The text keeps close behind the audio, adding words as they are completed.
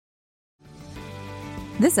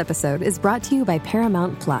This episode is brought to you by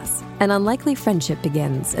Paramount Plus. An unlikely friendship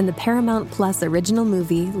begins in the Paramount Plus original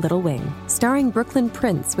movie Little Wing, starring Brooklyn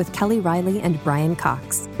Prince with Kelly Riley and Brian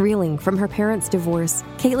Cox. Reeling from her parents' divorce,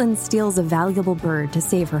 Caitlin steals a valuable bird to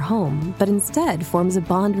save her home, but instead forms a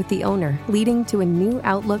bond with the owner, leading to a new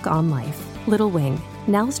outlook on life. Little Wing,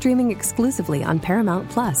 now streaming exclusively on Paramount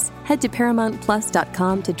Plus. Head to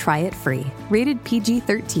ParamountPlus.com to try it free. Rated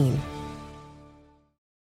PG-13.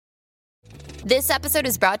 This episode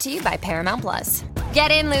is brought to you by Paramount Plus.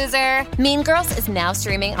 Get in, loser! Mean Girls is now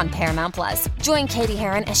streaming on Paramount Plus. Join Katie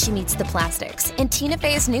Heron as she meets the plastics in Tina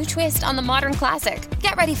Fey's new twist on the modern classic.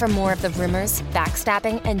 Get ready for more of the rumors,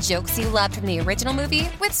 backstabbing, and jokes you loved from the original movie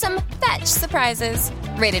with some fetch surprises.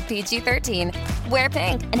 Rated PG-13. Wear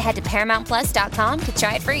pink and head to ParamountPlus.com to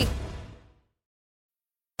try it free.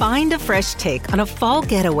 Find a fresh take on a fall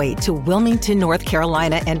getaway to Wilmington, North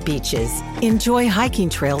Carolina and beaches. Enjoy hiking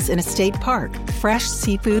trails in a state park, fresh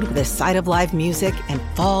seafood with a side of live music, and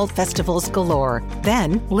fall festivals galore.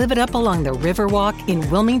 Then live it up along the Riverwalk in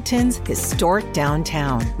Wilmington's historic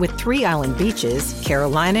downtown. With 3 island beaches,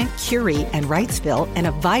 Carolina, Curie, and Wrightsville, and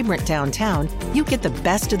a vibrant downtown, you get the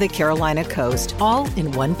best of the Carolina coast, all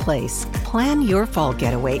in one place. Plan your fall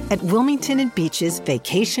getaway at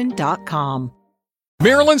WilmingtonandBeachesVacation.com.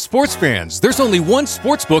 Maryland sports fans, there's only one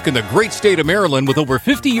sports book in the great state of Maryland with over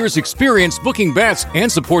 50 years experience booking bets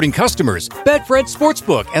and supporting customers. Betfred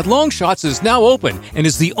Sportsbook at Longshots is now open and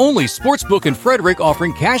is the only sportsbook in Frederick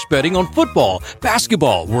offering cash betting on football,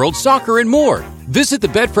 basketball, world soccer, and more. Visit the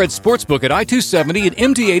Betfred Sportsbook at I-270 and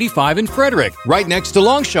MD-85 in Frederick, right next to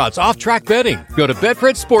Longshots off-track betting. Go to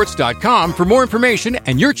BetfredSports.com for more information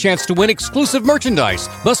and your chance to win exclusive merchandise.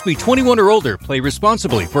 Must be 21 or older. Play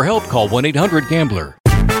responsibly. For help, call 1-800-GAMBLER.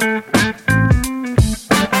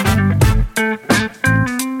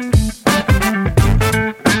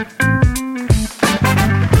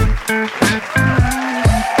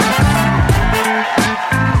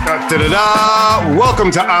 Da-da-da.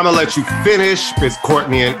 Welcome to I'ma Let You Finish. It's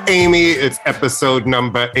Courtney and Amy. It's episode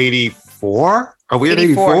number 84. Are we at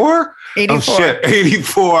 84? 84. Oh, shit.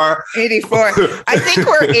 84. 84. I think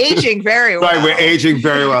we're aging very well. Right, we're aging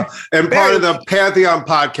very well. And part of the Pantheon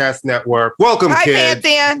Podcast Network. Welcome, Hi, kids.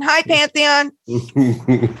 Pantheon. Hi, Pantheon.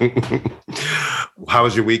 How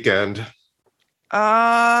was your weekend?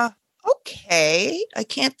 Okay. I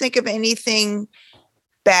can't think of anything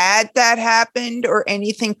bad that happened or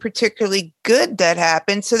anything particularly good that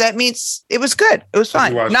happened. So that means it was good. It was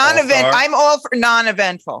fun. Non-event. I'm all for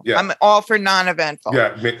non-eventful. Yeah. I'm all for non-eventful.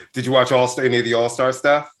 Yeah. Did you watch any of the All-Star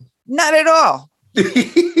stuff? Not at all.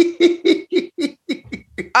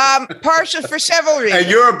 Partial for several reasons.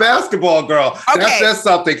 And you're a basketball girl. Okay. That says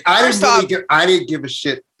something. I didn't give a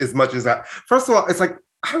shit as much as that. First of all, it's like,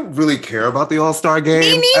 I don't really care about the All-Star game.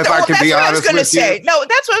 Me neither. If I can be honest with you. No,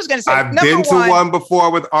 that's what I was going to say. I've been to one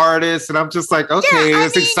before with artists, and I'm just like, okay,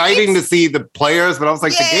 it's exciting to see the players, but I was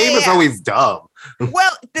like, the game is always dumb.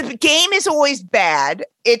 Well, the game is always bad.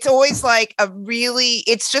 It's always like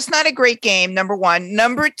it's just not a great game, number one.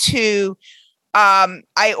 Number two,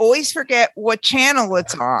 I always forget what channel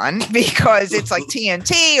it's on because it's like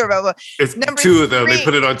TNT or blah, blah. It's number 2 of them. They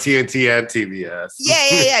put it on TNT and TBS.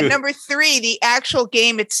 Yeah. Number 3, the actual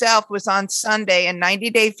game itself was on Sunday and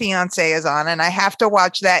 90 Day Fiancé is on. And I have to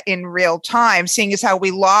watch that in real time, seeing as how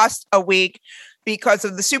we lost a week because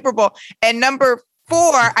of the Super Bowl. And number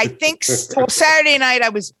 4, I think Saturday night I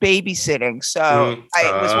was babysitting. So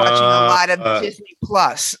I was watching a lot of Disney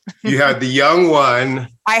Plus. You had the young one.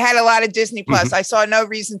 I had a lot of Disney Plus. Mm-hmm. I saw no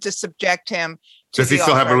reason to subject him. Does he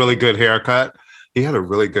still have a really good haircut? He had a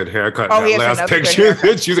really good haircut. Oh, he has last another picture.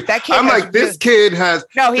 Good haircut. I'm like, this kid has.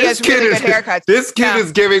 No, he has really good haircuts. This kid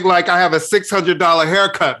is giving like I have a $600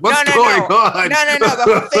 haircut. What's going on? No. The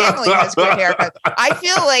whole family has good haircuts. I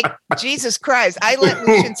feel like Jesus Christ. I let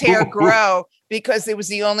Lucian's hair grow because it was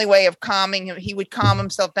the only way of calming him. He would calm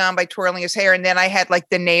himself down by twirling his hair. And then I had like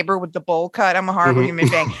the neighbor with the bowl cut. I'm a horrible human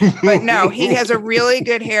being. But no, he has a really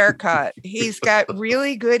good haircut. He's got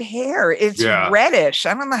really good hair. It's reddish.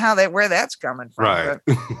 I don't know where that's coming from. Right.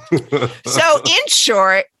 So in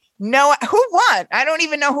short, no, who won? I don't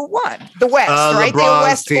even know who won. The West, right? The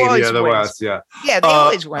West team, the wins. West, yeah. Yeah, they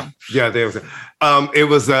always win. Yeah, they always win. It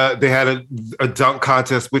was, they had a dunk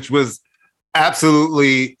contest, which was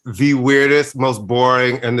absolutely the weirdest, most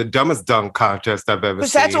boring, and the dumbest dunk contest I've ever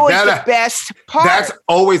seen. That's always the best part. That's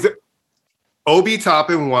always Obi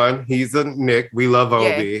Toppin won. He's a Knick. We love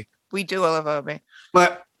Obi. We do love Obi.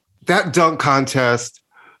 But that dunk contest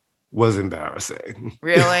was embarrassing.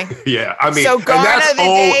 Really? Yeah. I mean, so gone are the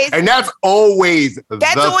days. And that's always the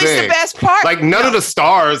best part. Like none of the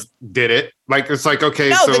stars did it. Like, it's like,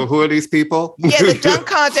 okay, who are these people? Yeah, the dunk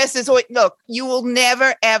contest is always, look, you will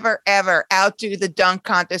never, ever, ever outdo the dunk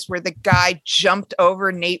contest where the guy jumped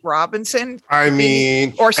over Nate Robinson. I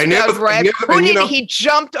mean, or he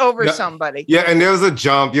jumped over somebody. Yeah, and there was a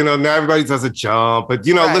jump, now everybody does a jump, but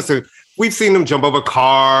listen, we've seen them jump over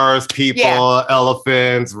cars, people,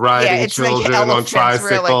 elephants, riding children on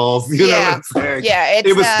tricycles. Really. You know what I'm saying? Yeah,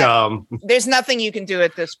 it was dumb. There's nothing you can do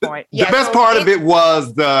at this point. The best part of it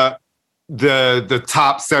was the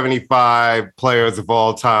top 75 players of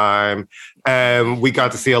all time. And we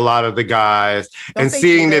got to see a lot of the guys and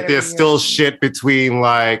seeing that there's still shit between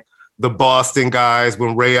like the Boston guys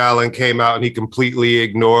when Ray Allen came out and he completely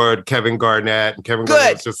ignored Kevin Garnett and Kevin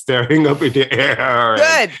Garnett was just staring up in the air.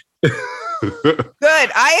 Good.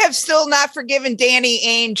 I have still not forgiven Danny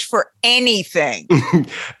Ainge for anything.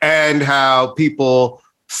 And how people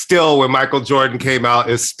still, when Michael Jordan came out,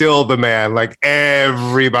 is still the man. Like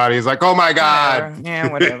everybody's like, oh my God. Whatever. Yeah,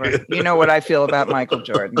 whatever. You know what I feel about Michael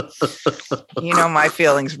Jordan. You know my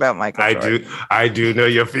feelings about Michael Jordan. I do know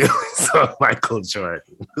your feelings about Michael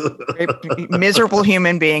Jordan. Miserable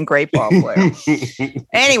human being, great ball player.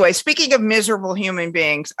 Anyway, speaking of miserable human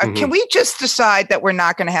beings, can we just decide that we're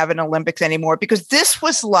not going to have an Olympics anymore? Because this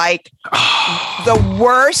was like the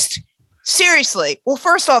worst. Seriously. Well,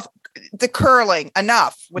 first off, the curling,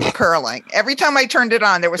 enough with the curling. Every time I turned it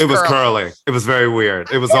on, there was curling. It was very weird.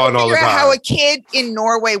 It was on all the time. How a kid in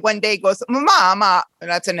Norway one day goes, Mama,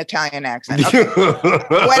 that's an Italian accent. Okay.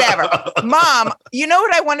 Whatever. Mom, you know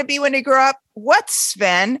what I want to be when I grow up? What,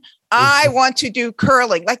 Sven? I want to do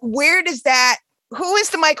curling. Like, where does that, who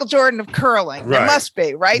is the Michael Jordan of curling? Right. There must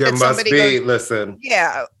be, right? There must be. Listen.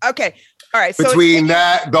 Yeah. Okay. All right. So between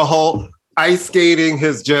that, the whole ice skating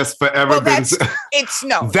has just forever been.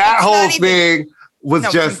 That whole thing was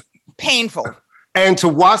just painful. And to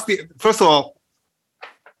watch first of all,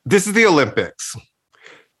 this is the Olympics.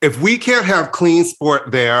 If we can't have clean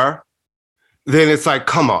sport there, then it's like,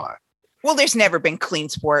 come on. Well, there's never been clean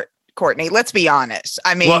sport, Courtney. Let's be honest.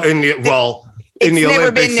 I mean, in the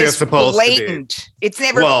Olympics, they're supposed blatant. To be. It's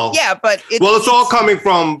never, but it's all coming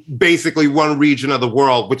from basically one region of the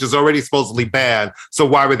world, which is already supposedly banned. So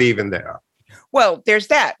why were they even there? Well, there's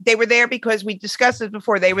that. They were there because we discussed this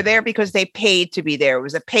before. They were there because they paid to be there. It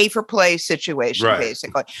was a pay for play situation,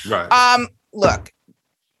 basically. Right. Look,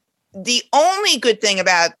 the only good thing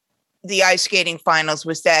about the ice skating finals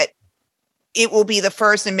was that it will be the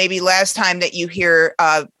first and maybe last time that you hear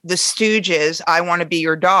the Stooges, I Want to Be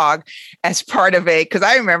Your Dog, as part of because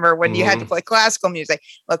I remember when you had to play classical music.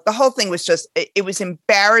 Look, the whole thing was just, it was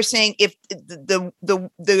embarrassing. If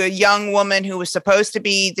the young woman who was supposed to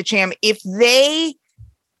be the champ,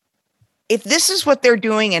 if this is what they're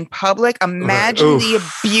doing in public, imagine the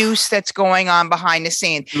abuse that's going on behind the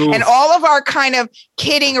scenes. And all of our kind of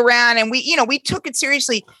kidding around, and we took it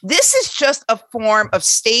seriously. This is just a form of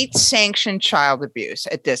state-sanctioned child abuse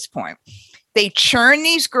at this point. They churn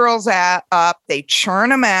these girls up, they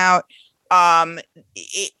churn them out.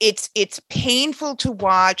 It's painful to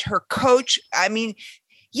watch. Her coach, I mean,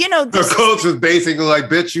 her coach was basically like,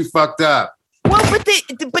 bitch, you fucked up. Well, but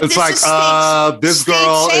it's like, this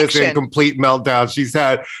girl is in complete meltdown. She's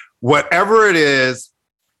had whatever it is,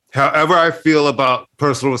 however I feel about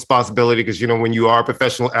personal responsibility, because, when you are a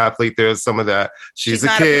professional athlete, there's some of that. She's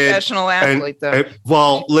not kid. A professional athlete, though.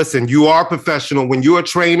 Well, listen, you are professional. When you are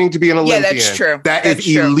training to be an Olympian, that's true. That's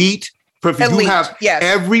elite. You have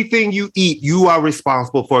everything you eat, you are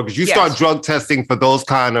responsible for, because you start drug testing for those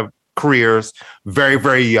kind of careers very,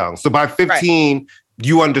 very young. So by 15,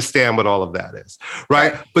 you understand what all of that is,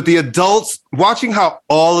 right? But the adults, watching how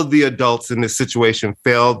all of the adults in this situation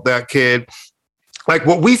failed that kid, like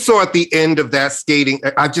what we saw at the end of that skating,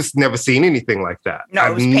 I've just never seen anything like that. No,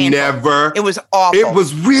 it was painful. It was awful. It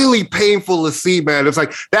was really painful to see, man. It's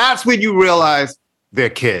like, that's when you realize they're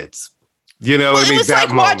kids. You know what I mean? It was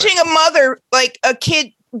like watching a mother, like a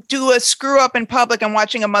kid do a screw up in public and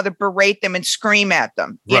watching a mother berate them and scream at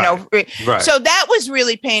them, you know? Right. So that was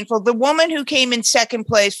really painful. The woman who came in second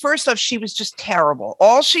place, first off, she was just terrible.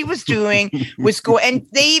 All she was doing was and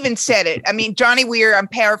they even said it. I mean, Johnny Weir, I'm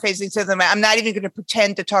paraphrasing, says, I'm not even going to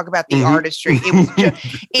pretend to talk about the artistry. It was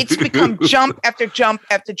it's become jump after jump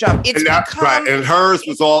after jump. And hers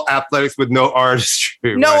was all athletics with no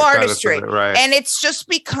artistry. No artistry. Right. And it's just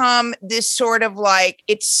become this sort of like,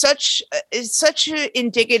 it's such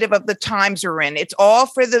indicative of the times we're in. It's all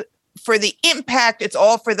for the for the impact. It's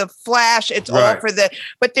all for the flash. It's all for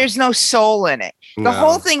but there's no soul in it. The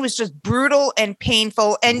whole thing was just brutal and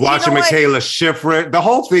painful. And watching Michaela Schifrin, the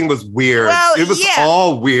whole thing was weird. Well, it was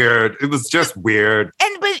all weird. It was just weird.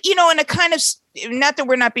 But in a kind of, not that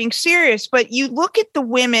we're not being serious, but you look at the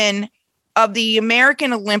women of the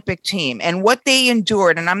American Olympic team and what they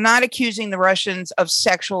endured. And I'm not accusing the Russians of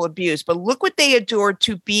sexual abuse, but look what they endured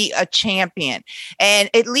to be a champion. And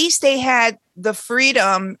at least they had the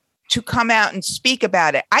freedom to come out and speak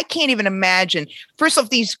about it. I can't even imagine. First off,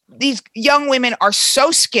 these young women are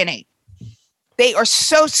so skinny. They are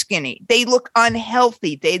so skinny. They look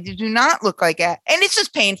unhealthy. They do not look like that. And it's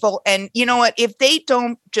just painful. And you know what? If they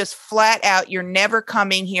don't just flat out, you're never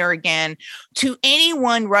coming here again to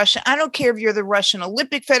anyone Russian. I don't care if you're the Russian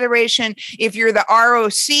Olympic Federation, if you're the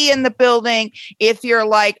ROC in the building, if you're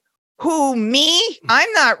like, who, me?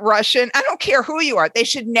 I'm not Russian. I don't care who you are. They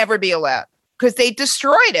should never be allowed because they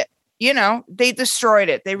destroyed it. They destroyed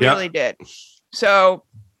it. They really did. So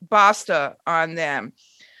basta on them.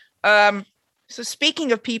 So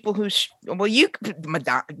speaking of people who, Madonna,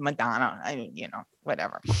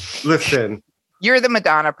 whatever. Listen, you're the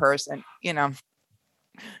Madonna person,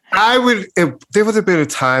 I would, if there was a bit of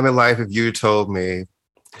time in life, if you told me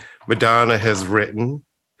Madonna has written,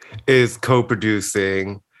 is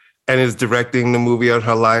co-producing, and is directing the movie on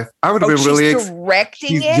her life, I would have been really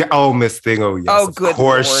directing it. Yeah, oh, Miss Thing. Oh, yes. Oh, good. Of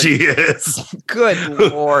course Lord. She is. Good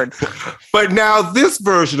Lord. But now this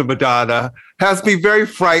version of Madonna has me very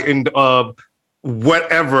frightened of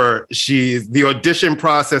whatever the audition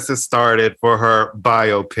process has started for her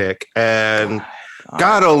biopic, and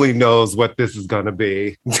God only knows what this is going to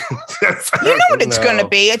be. What it's going to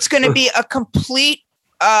be? It's going to be a complete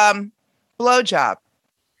blowjob.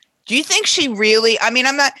 Do you think she really?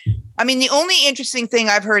 The only interesting thing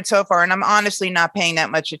I've heard so far, and I'm honestly not paying that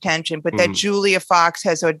much attention, but that Julia Fox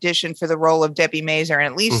has auditioned for the role of Debbie Mazar, and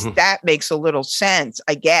at least that makes a little sense,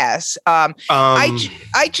 I guess. I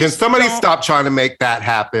just can somebody stop trying to make that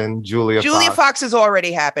happen, Julia Fox has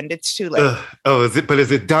already happened. It's too late. Is it? But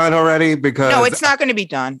is it done already? Because no, it's not going to be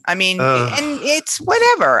done. And it's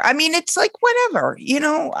whatever. It's like whatever.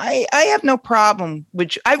 I have no problem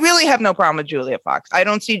with. I really have no problem with Julia Fox. I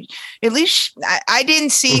don't see. At least I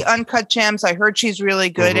didn't see Uncut Gems. I heard she's really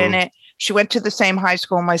good in it. She went to the same high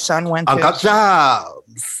school my son went to. Uncut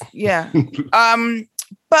Gems. Yeah.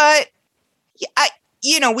 But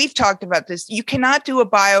we've talked about this. You cannot do a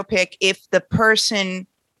biopic if the person,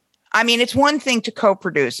 it's one thing to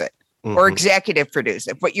co-produce it or executive produce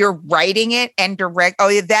it, but you're writing it and direct. Oh,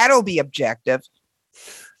 yeah, that'll be objective.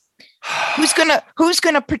 Who's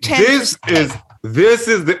gonna pretend? This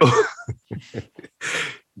is the.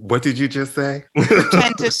 What did you just say?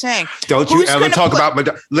 Pretend to sing. Don't you ever talk about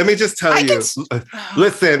Madonna. Let me just tell you.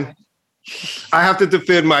 Listen, I have to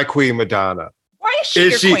defend my queen, Madonna. Why is she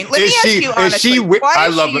your queen? Let me ask you honestly. Why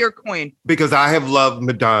is she your queen? Because I have loved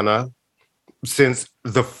Madonna since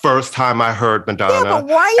the first time I heard Madonna. Yeah, but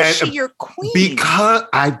why is she your queen? Because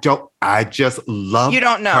I just love her. You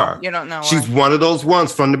don't know. She's one of those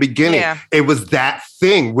ones from the beginning. Yeah. It was that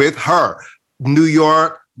thing with her. New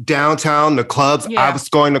York, downtown, the clubs. Yeah. I was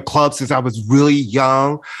going to clubs since I was really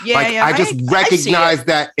young. Yeah, I just recognized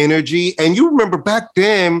that energy. And you remember back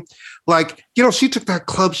then, she took that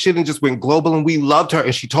club shit and just went global, and we loved her.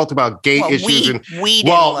 And she talked about gay issues.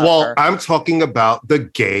 I'm talking about the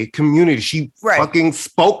gay community. She fucking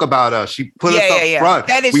spoke about us. She put us up front.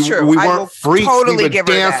 That is true. We weren't freaks. We were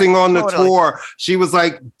dancing on the tour. She was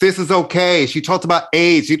like, "This is okay." She talked about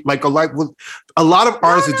AIDS. A lot of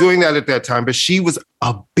artists are doing that at that time, but she was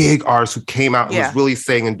a big artist who came out and was really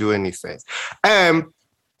saying and doing these things. And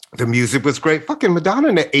the music was great. Fucking Madonna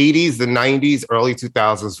in the 80s, the 90s, early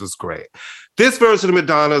 2000s was great. This version of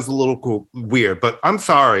Madonna is a little weird, but I'm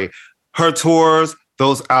sorry. Her tours,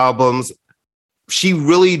 those albums, she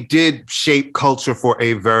really did shape culture for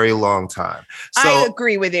a very long time. So, I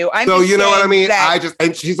agree with you. You know what I mean?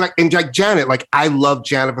 And she's like Janet, I love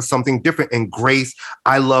Janet for something different. And Grace,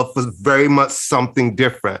 I love for very much something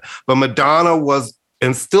different. But Madonna was,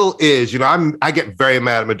 and still is, I get very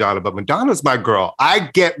mad at Madonna, but Madonna's my girl. I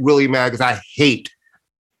get really mad because I hate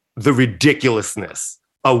the ridiculousness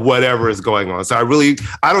of whatever is going on. So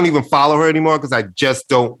I don't even follow her anymore because I just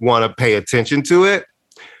don't want to pay attention to it.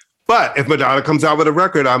 But if Madonna comes out with a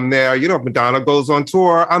record, I'm there. If Madonna goes on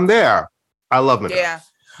tour, I'm there. I love Madonna. Yeah.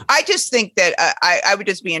 I just think that I would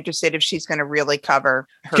just be interested if she's going to really cover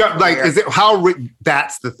her career. Is it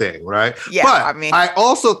that's the thing, right? Yeah, but I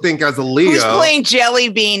also think as a Leo, who's playing Jelly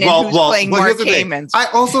Bean and who's playing Mark Heyman. I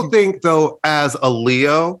also think though, as a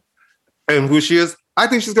Leo, and who she is, I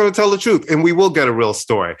think she's going to tell the truth, and we will get a real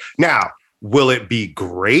story. Now, will it be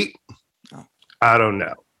great? I don't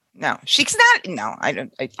know. No, she's not. No, I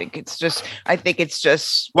don't. I think it's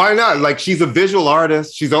just. Why not? Like, she's a visual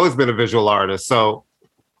artist. She's always been a visual artist. So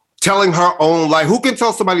telling her own life, who can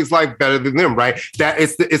tell somebody's life better than them, right? That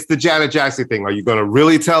it's the Janet Jackson thing. Are you going to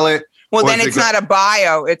really tell it? Well, then it's not a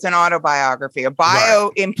bio. It's an autobiography. A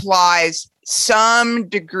bio implies some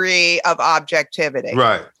degree of objectivity.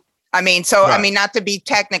 Right. I mean, not to be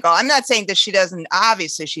technical. I'm not saying that she doesn't.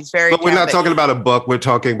 Obviously, she's very. But we're not talking about a book. We're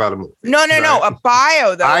talking about a movie. No. A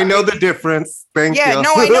bio, though. I know the difference. Thank you. Yeah,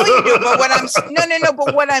 no, I know you do. But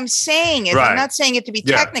what I'm saying is, I'm not saying it to be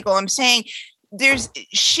technical. I'm saying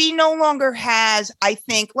she no longer has, I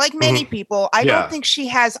think, like many people, I don't think she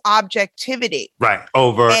has objectivity. Right.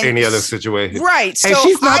 Over any other situation. Right. And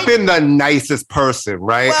she's not been the nicest person,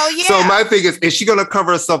 right? Well, yeah. So my thing is she going to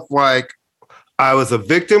cover herself like, I was a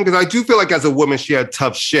victim? Because I do feel like as a woman, she had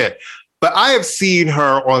tough shit. But I have seen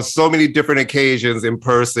her on so many different occasions in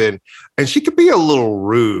person, and she could be a little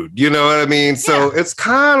rude. You know what I mean? So it's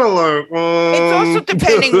kind of like... It's also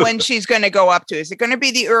depending when she's going to go up to. Is it going to be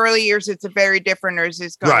the early years? It's a very different, or is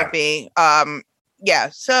it going to be...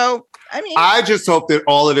 So, I mean... I just hope that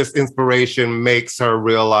all of this inspiration makes her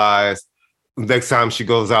realize next time she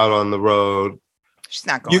goes out on the road... She's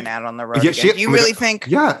not going out on the road again. Do you really think?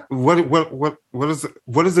 Yeah. What is it?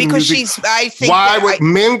 Because she's. I think. Why would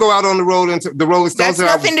men go out on the road into the Rolling Stones?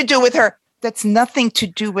 That's nothing to do with her. That's nothing to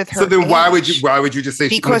do with her. So then, why would you just say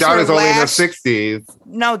Madonna's only in her 60s?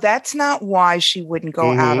 No, that's not why she wouldn't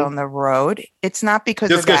go out on the road. It's not because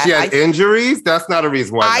just because she had injuries. That's not a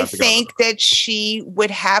reason why. I think that she would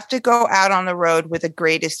have to go out on the road with a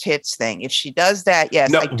greatest hits thing. If she does that, yes.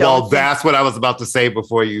 No, that's what I was about to say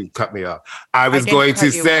before you cut me off. I was going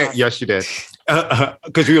to say, yes, you did.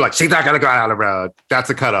 Because you were like, she's not going to go out on the road. That's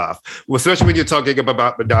a cutoff. Well, especially when you're talking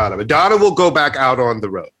about Madonna. Madonna will go back out on the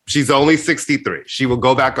road. She's only 63. She will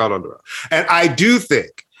go back out on the road. And I do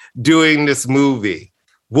think doing this movie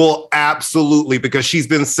will absolutely, because she's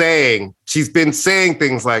been saying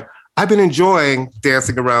things like, I've been enjoying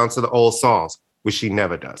dancing around to the old songs, which she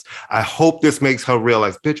never does. I hope this makes her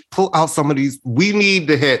realize, bitch, pull out some of these. We need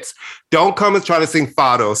the hits. Don't come and try to sing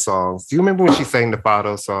Fado songs. Do you remember when she sang the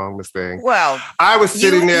Fado song, Miss Thing? Well, I was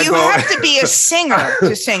sitting there going... You have to be a singer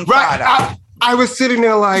to sing Fado. I was sitting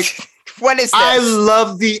there like... What is this? I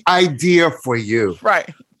love the idea for you.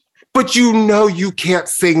 Right. But you can't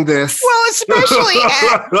sing this. Well, especially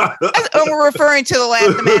we're referring to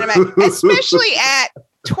the man, especially at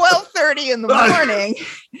 12:30 in the morning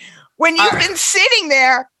when you've been sitting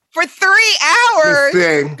there for 3 hours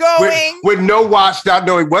going with no watch, not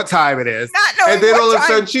knowing what time it is. Not knowing and then what all of a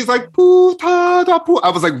sudden she's like, poo, ta, da, poo. I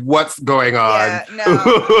was like, what's going on?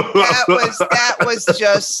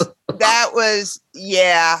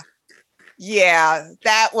 Yeah, no,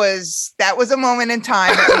 that was a moment in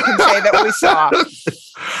time that we can say that we saw.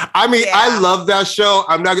 I mean, I love that show.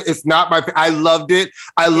 It's not my, I loved it.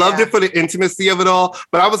 I loved it for the intimacy of it all.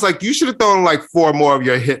 But I was like, you should have thrown like 4 more of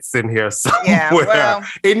your hits in here somewhere. Yeah, well,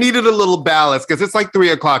 it needed a little balance because it's like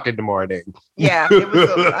 3:00 in the morning. Yeah, it was.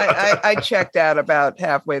 I checked out about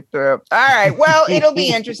halfway through. All right. Well, it'll be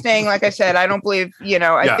interesting. Like I said, I don't believe,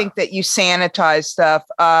 I think that you sanitize stuff.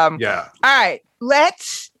 All right.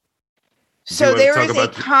 So there is a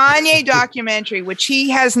Kanye documentary, which he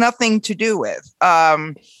has nothing to do with.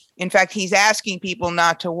 In fact, he's asking people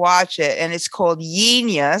not to watch it. And it's called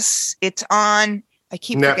Genius. It's on, I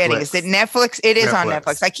keep forgetting. Is it Netflix? It is on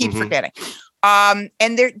Netflix. I keep forgetting. And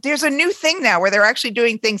there's a new thing now where they're actually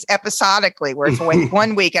doing things episodically, where it's like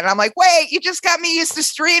 1 week. And I'm like, wait, you just got me used to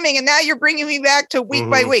streaming. And now you're bringing me back to week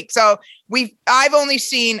by week. So I've only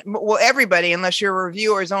seen, everybody, unless you're a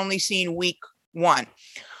reviewer, has only seen week 1.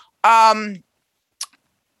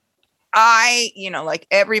 Like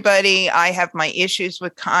everybody, I have my issues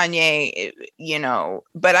with Kanye,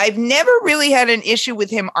 but I've never really had an issue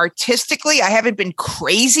with him artistically. I haven't been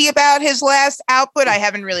crazy about his last output. I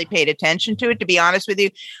haven't really paid attention to it, to be honest with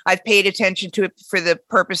you. I've paid attention to it for the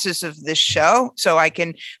purposes of this show.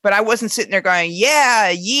 But I wasn't sitting there going,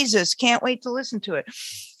 yeah, Jesus, can't wait to listen to it.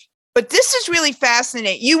 But this is really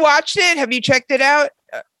fascinating. You watched it? Have you checked it out?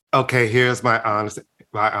 Okay, here's my honest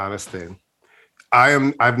thing.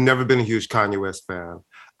 I've never been a huge Kanye West fan.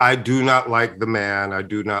 I do not like the man. I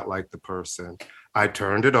do not like the person. I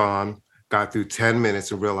turned it on, got through 10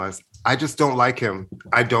 minutes and realized I just don't like him.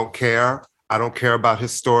 I don't care. I don't care about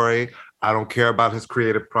his story. I don't care about his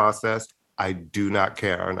creative process. I do not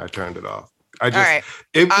care. And I turned it off.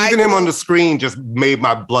 Even him on the screen just made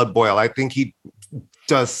my blood boil. I think he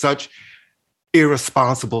does such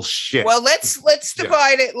irresponsible shit. Well, let's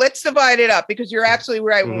divide it. Let's divide it up because you're absolutely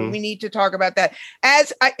right. We need to talk about that.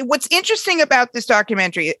 What's interesting about this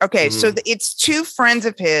documentary? Okay, so it's two friends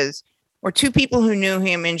of his, or two people who knew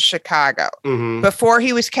him in Chicago before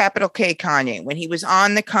he was Capital K Kanye, when he was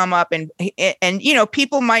on the come up, and you know,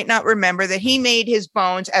 people might not remember that he made his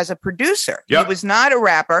bones as a producer. Yep. He was not a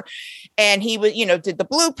rapper, and he was, you know, did the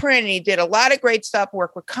Blueprint, and he did a lot of great stuff,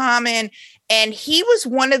 worked with Common, and he was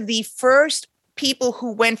one of the first people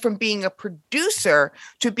who went from being a producer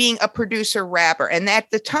to being a producer rapper. And at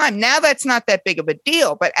the time, now that's not that big of a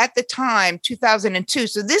deal, but at the time, 2002.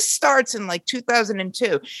 So this starts in like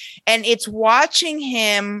 2002, and it's watching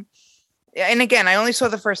him. And again, I only saw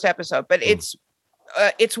the first episode, but it's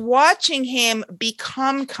watching him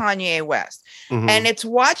become Kanye West. And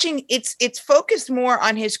it's focused more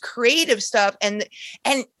on his creative stuff. And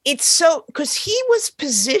it's so, because he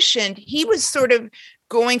was sort of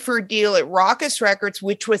going for a deal at Rawkus Records,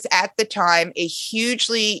 which was at the time a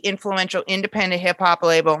hugely influential independent hip hop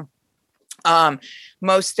label.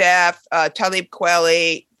 Mos Def, Talib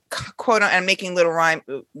Kweli, quote, I'm making little rhyme,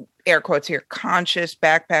 air quotes here, conscious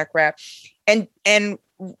backpack rap, and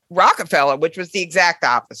Rockefeller, which was the exact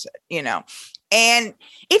opposite, you know. And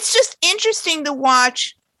it's just interesting to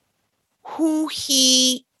watch who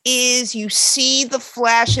he is. You see the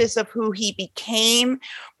flashes of who he became,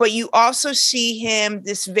 but you also see him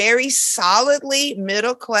this very solidly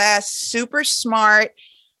middle class, super smart,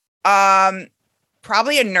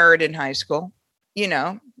 probably a nerd in high school, you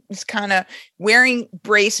know. He's kind of wearing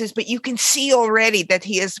braces, but you can see already that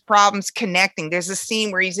he has problems connecting. There's a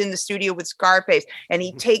scene where he's in the studio with Scarface and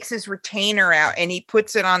he takes his retainer out and he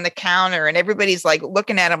puts it on the counter, and everybody's like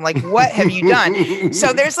looking at him like, what have you done?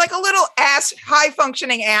 So there's like a little high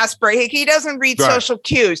functioning ass break. He doesn't read social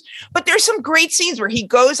cues, but there's some great scenes where he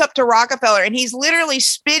goes up to Rockefeller and he's literally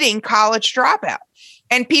spitting College Dropout,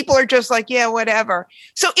 and people are just like, yeah, whatever.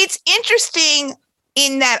 So it's interesting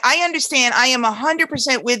in that I understand, I am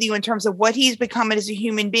 100% with you in terms of what he's become as a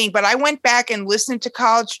human being. But I went back and listened to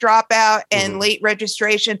College Dropout and Late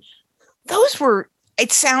Registration. Those were,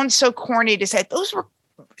 it sounds so corny to say, those were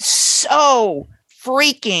so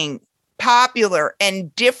freaking popular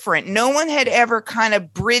and different. No one had ever kind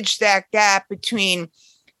of bridged that gap between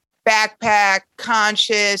Backpack,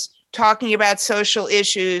 conscious, talking about social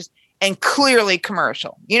issues, and clearly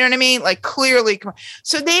commercial. You know what I mean? Like clearly.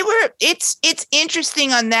 So it's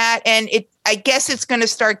interesting on that. And I guess it's going to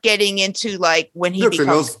start getting into like when he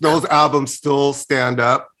becomes. Those albums still stand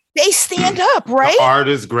up. They stand up, right? The art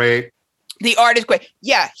is great. The art is great.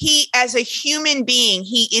 Yeah. He, as a human being,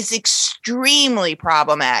 he is extremely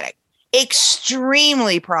problematic.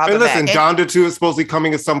 Extremely problematic. And listen, Donda 2 is supposedly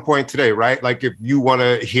coming at some point today, right? Like if you want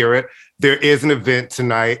to hear it, there is an event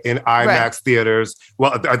tonight in IMAX theaters.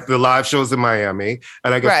 Well, the live show's in Miami,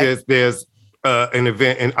 and I guess there's an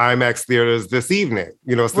event in IMAX theaters this evening.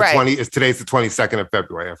 You know, it's the today's the 22nd of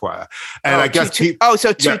February, FYI. And I guess two.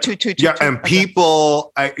 Yeah, and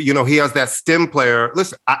people, you know, he has that stem player.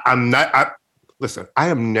 Listen, I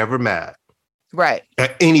am never mad,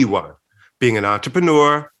 at anyone being an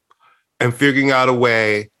entrepreneur and figuring out a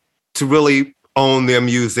way to really own their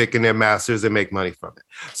music and their masters and make money from it.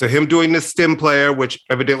 So him doing this stem player, which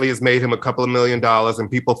evidently has made him a couple of $1 million, and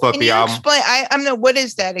people thought the album. Explain? I'm not. What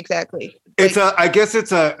is that exactly? It's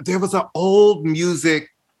there was an old music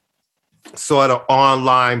sort of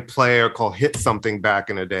online player called Hit Something back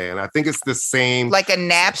in the day, and I think it's the same, like a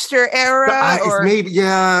Napster era, or maybe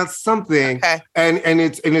something. Okay. And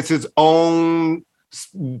it's his own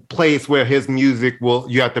place where his music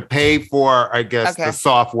you have to pay for, I guess, the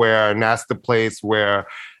software, and that's the place where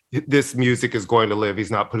this music is going to live. He's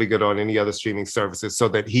not putting it on any other streaming services so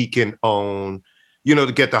that he can own, you know,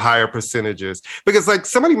 to get the higher percentages. Because like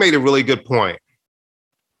somebody made a really good point.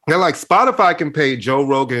 They're like, Spotify can pay Joe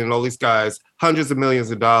Rogan and all these guys hundreds of millions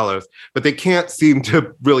of dollars, but they can't seem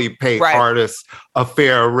to really pay artists a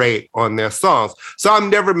fair rate on their songs. So I'm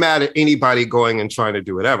never mad at anybody going and trying to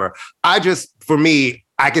do whatever. For me,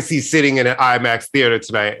 I can see sitting in an IMAX theater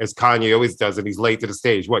tonight, as Kanye always does, and he's late to the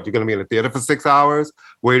stage. What, you're going to be in the theater for 6 hours,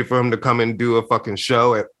 waiting for him to come and do a fucking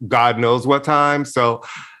show at God knows what time? So,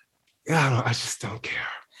 yeah, I just don't care.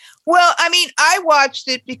 Well, I mean, I watched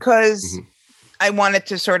it because I wanted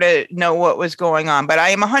to sort of know what was going on, but I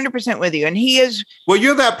am 100% with you. And he is. Well,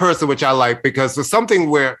 you're that person, which I like, because there's something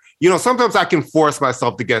where, you know, sometimes I can force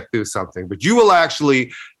myself to get through something, but you will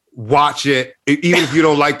actually watch it, even if you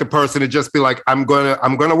don't like the person, and just be like, I'm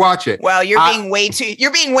gonna watch it. Well, you're being way too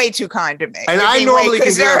kind to me. And I normally can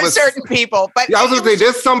do there that are with certain people, but I was gonna say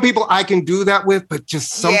there's some people I can do that with, but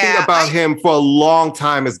just something about him for a long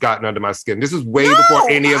time has gotten under my skin. This is way before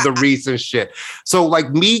any of the recent shit. So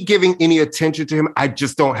like me giving any attention to him, I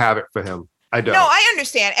just don't have it for him. I don't. No, I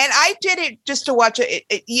understand. And I did it just to watch it.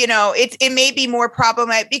 It may be more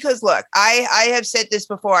problematic because look, I have said this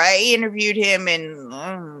before. I interviewed him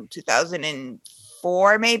in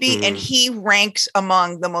 2004, maybe, and he ranks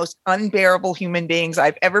among the most unbearable human beings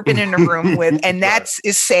I've ever been in a room with. And that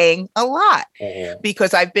is saying a lot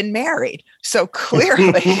because I've been married. So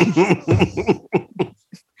clearly.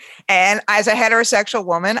 And as a heterosexual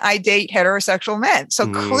woman, I date heterosexual men. So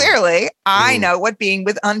clearly I know what being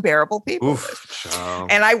with unbearable people is.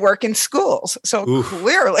 And I work in schools. So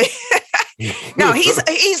clearly, no,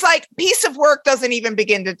 he's like, piece of work doesn't even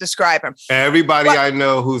begin to describe him. Everybody I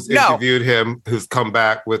know who's interviewed him, who's come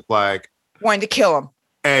back with like wanting to kill him.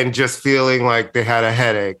 And just feeling like they had a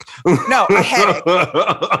headache. No, a headache.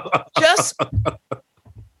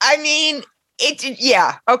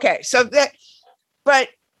 Okay. So that, but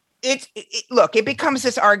look, it becomes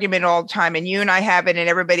this argument all the time, and you and I have it, and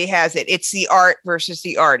everybody has it. It's the art versus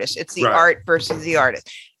the artist. It's the art versus the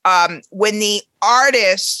artist. When the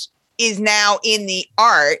artist is now in the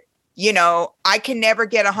art, I can never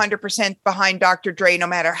get 100% behind Dr. Dre, no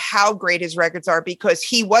matter how great his records are, because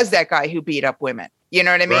he was that guy who beat up women. You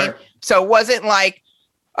know what I mean? Right. So it wasn't like,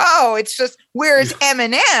 it's just, whereas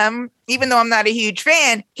Eminem, even though I'm not a huge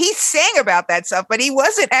fan, he sang about that stuff, but he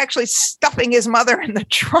wasn't actually stuffing his mother in the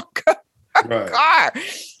trunk of a car.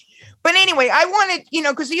 But anyway, I wanted,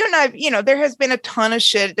 because you and I, there has been a ton of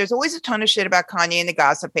shit. There's always a ton of shit about Kanye in the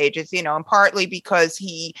gossip pages, and partly because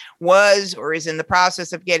he was or is in the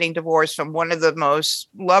process of getting divorced from one of the most,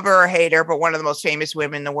 lover or hater, but one of the most famous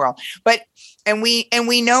women in the world. And we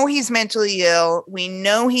know he's mentally ill. We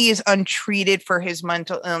know he is untreated for his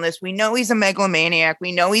mental illness. We know he's a megalomaniac.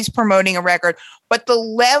 We know he's promoting a record. But the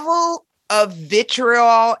level of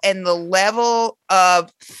vitriol and the level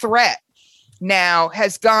of threat now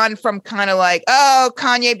has gone from kind of like,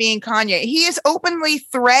 Kanye being Kanye. He is openly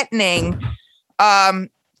threatening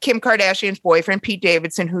Kim Kardashian's boyfriend, Pete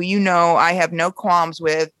Davidson, who I have no qualms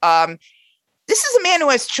with. This is a man who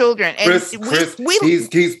has children. And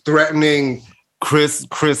he's threatening Chris,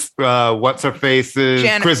 what's her face's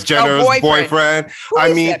Kris Jenner's boyfriend. Who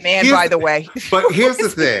is that man, by the way? But here's the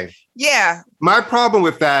thing. Yeah. My problem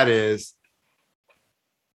with that is,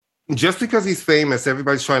 just because he's famous,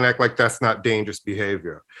 everybody's trying to act like that's not dangerous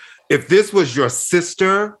behavior. If this was your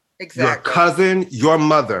sister, your cousin, your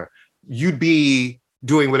mother, you'd be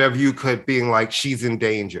doing whatever you could, being like, she's in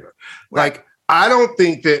danger. Right. Like, I don't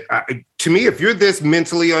think that, to me, if you're this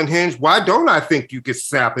mentally unhinged, why don't I think you could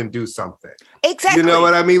snap and do something? Exactly. You know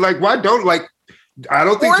what I mean? Like, why don't, I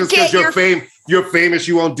don't think just because you're famous,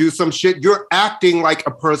 you won't do some shit. You're acting like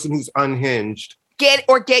a person who's unhinged.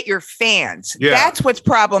 Get your fans. Yeah. That's what's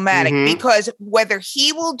problematic, because whether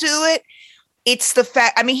he will do it, it's the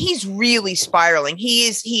fact. He's really spiraling. He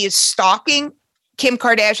is stalking Kim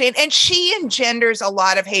Kardashian, and she engenders a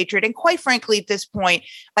lot of hatred. And quite frankly, at this point,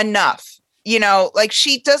 enough.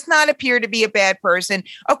 She does not appear to be a bad person.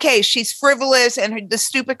 Okay, she's frivolous and the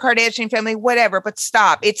stupid Kardashian family, whatever. But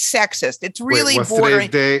stop. It's sexist. It's really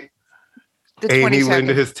bordering. Today's date? Amy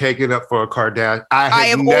Linda has taken up for a Kardashian. I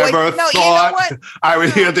have never thought I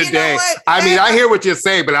would hear the day. I hear what you're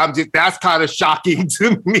saying, but that's kind of shocking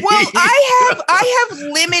to me. Well, I have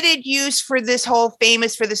limited use for this whole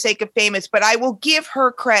famous for the sake of famous, but I will give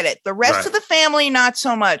her credit. The rest of the family, not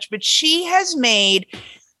so much, but she has made.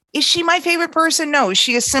 Is she my favorite person? No. Is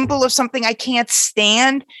she a symbol of something I can't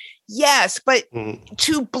stand? Yes, but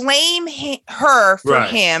to blame her for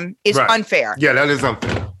him is unfair. Yeah, that is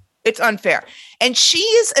unfair. It's unfair. And she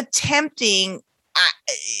is attempting,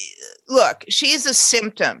 look, she is a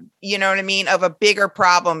symptom, you know what I mean, of a bigger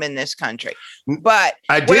problem in this country. But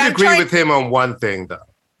I did agree with him on one thing, though.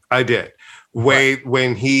 I did.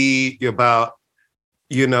 When he, I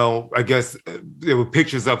guess there were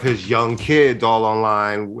pictures of his young kids all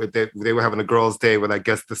online. They were having a girls' day with, I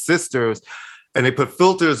guess, the sisters. And they put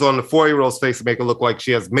filters on the 4-year-old's face to make it look like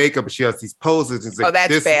she has makeup, but she has these poses. And like,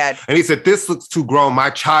 that's bad. And he said, this looks too grown. My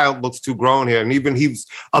child looks too grown here. And even he was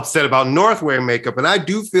upset about North wearing makeup. And I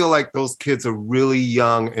do feel like those kids are really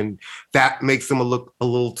young, and that makes them look a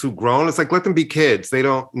little too grown. It's like, let them be kids. They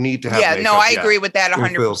don't need to have makeup. No, I agree with that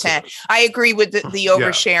 100%. I agree with the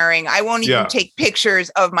oversharing. I won't even take pictures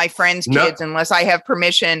of my friends' kids unless I have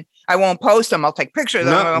permission. I won't post them. I'll take pictures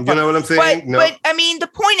of them. You know what I'm saying? But the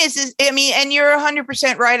point is, and you're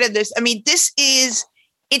 100% right on this. This is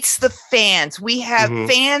It's the fans. We have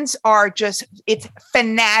fans are just, it's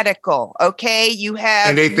fanatical. Okay. You have.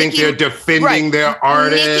 And they think they're defending their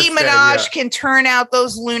artists. Nicki Minaj can turn out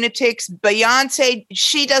those lunatics. Beyonce,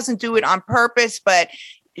 she doesn't do it on purpose, but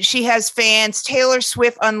she has fans. Taylor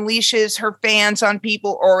Swift unleashes her fans on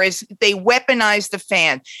people, or they weaponize the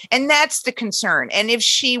fan. And that's the concern. And if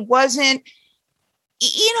she wasn't,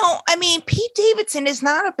 Pete Davidson is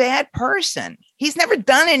not a bad person. He's never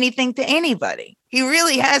done anything to anybody. He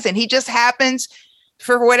really hasn't. He just happens,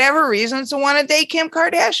 for whatever reason, to want to date Kim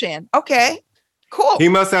Kardashian. Okay, cool. He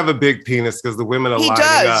must have a big penis because the women are lining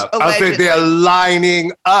up. Allegedly. I think they're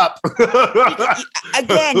lining up.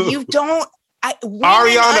 Again, you don't.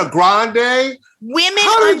 Ariana Grande? Women.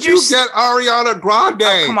 How did you get Ariana Grande?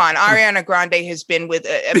 Oh, come on, Ariana Grande has been with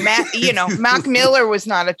Mac Miller was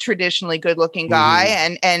not a traditionally good-looking guy,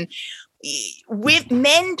 and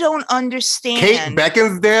men don't understand. Kate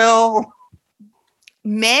Beckinsale.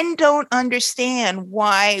 Men don't understand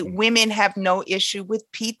why women have no issue with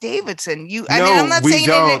Pete Davidson. I'm not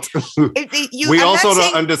saying we also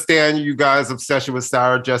don't understand you guys' obsession with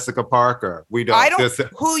Sarah Jessica Parker. We don't.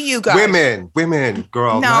 Who you guys? Women,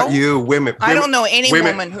 girl, not you. Women. I don't know any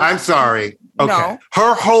woman. I'm sorry. Okay. No.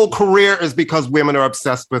 Her whole career is because women are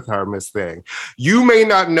obsessed with her, Miss Thing. You may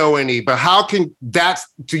not know any, but how can that's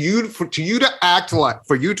for you to act like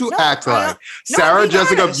Sarah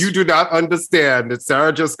Jessica, you do not understand that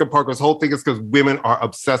Sarah Jessica Parker's whole thing is because women are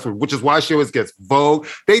obsessed with, which is why she always gets Vogue.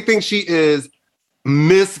 They think she is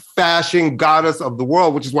Miss Fashion Goddess of the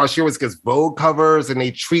world, which is why she always gets Vogue covers and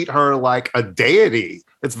they treat her like a deity.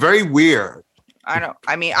 It's very weird.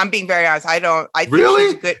 I'm being very honest. I think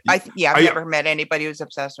really? She's good. I've never met anybody who's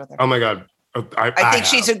obsessed with her. Oh my God. I think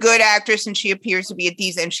she's a good actress and she appears to be a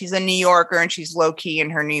decent, and she's a New Yorker and she's low key in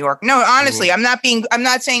her New York. No, honestly, I'm not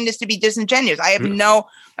saying this to be disingenuous. I have no.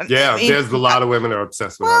 There's a lot of women are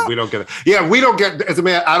obsessed with her. We don't get it. Yeah, we don't get, as a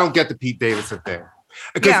man, I don't get the Pete Davidson thing.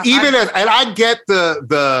 Because I get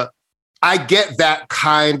I get that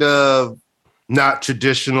kind of not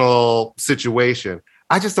traditional situation.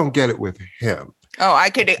 I just don't get it with him. Oh,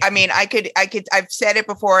 I've said it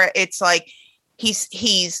before. It's like,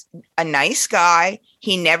 he's a nice guy.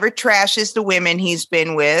 He never trashes the women he's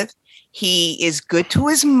been with. He is good to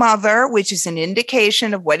his mother, which is an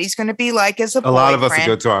indication of what he's going to be like as a boyfriend. A lot of us are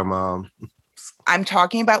good to our mom. I'm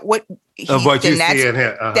talking about what you see in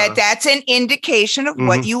him. That's an indication of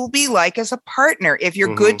what you will be like as a partner if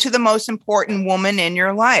you're good to the most important woman in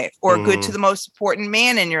your life, or good to the most important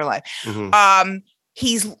man in your life.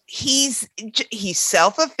 He's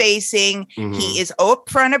self-effacing. He is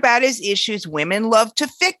upfront about his issues. Women love to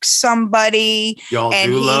fix somebody.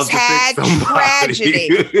 And he's had tragedy.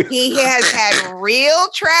 He has had real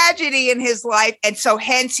tragedy in his life. And so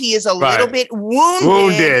hence he is a little bit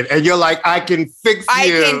wounded. And you're like, I can fix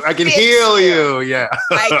you. I can heal you. Yeah.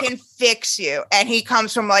 I can fix you. And he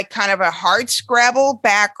comes from like kind of a hard scrabble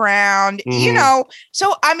background,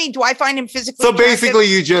 So, do I find him physically attractive? Basically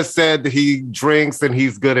you just said that he drinks and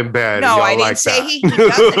he's good in bed. No, I didn't say he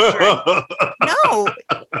doesn't drink.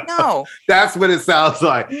 No. That's what it sounds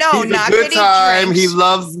like. No, he's not a good that time. He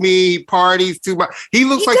loves me. He parties too much. He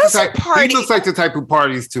looks like the type who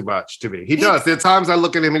parties too much to me. He does. There are times I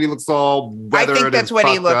look at him and he looks all weathered. I think that's what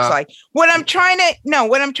he looks like. What I'm trying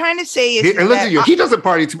to say is he doesn't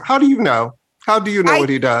party too much. How do you know? How do you know what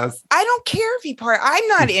he does? I don't care if he parties. I'm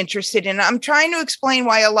not interested in it. I'm trying to explain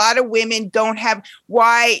why a lot of women don't have,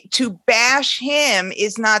 why to bash him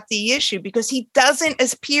is not the issue, because he doesn't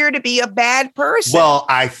appear to be a bad person. Well,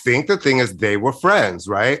 I think the thing is they were friends,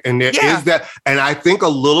 right? And there is that. And I think a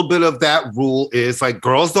little bit of that rule is like,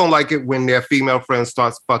 girls don't like it when their female friend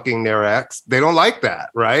starts fucking their ex. They don't like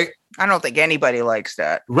that, right? I don't think anybody likes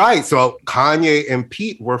that. Right. So Kanye and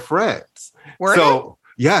Pete were friends. Were they?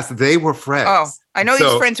 Yes, they were friends. Oh, I know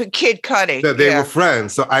he's friends with Kid Cudi. They were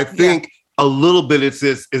friends. So I think a little bit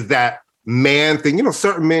is that man thing.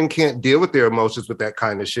 Certain men can't deal with their emotions with that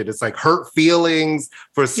kind of shit. It's like hurt feelings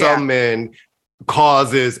for some men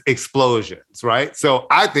causes explosions, right? So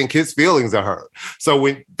I think his feelings are hurt. So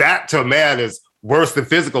when that to a man is worse than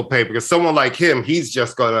physical pain, because someone like him, he's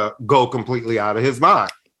just gonna go completely out of his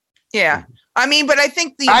mind. Yeah. But I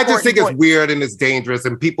think I just think it's weird and it's dangerous,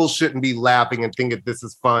 and people shouldn't be laughing and thinking this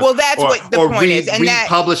is fun. Well, that's what the point is. And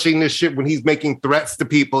republishing this shit when he's making threats to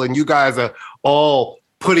people, and you guys are all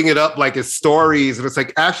putting it up like it's stories, and it's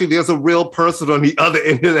like, actually, there's a real person on the other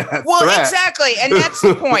end of that. Well, exactly, and that's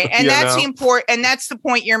the point, and that's the important, and that's the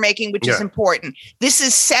point you're making, which is important. This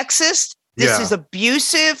is sexist. This is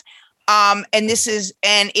abusive. And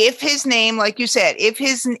if his name, like you said, if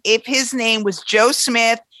his name was Joe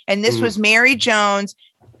Smith, and this was Mary Jones,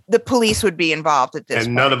 the police would be involved at this point.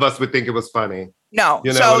 And none of us would think it was funny. No.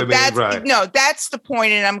 You know so what I mean? that's right. No, that's the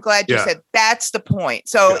point. And I'm glad you said that's the point.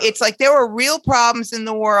 So it's like there are real problems in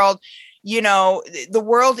the world. You know, the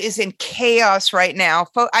world is in chaos right now.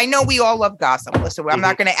 I know we all love gossip. Listen, I'm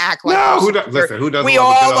not going to act like who doesn't? We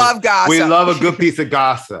all love gossip. We love a good piece of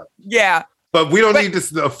gossip. Yeah. But we don't need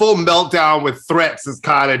this. A full meltdown with threats is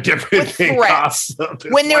kind of different than gossip.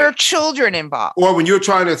 When there are children involved. Or when you're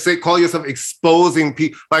trying to call yourself exposing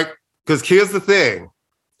people. Like, because here's the thing.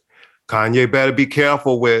 Kanye better be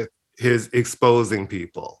careful with his exposing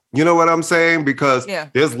people. You know what I'm saying? Because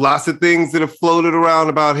there's lots of things that have floated around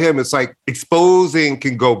about him. It's like exposing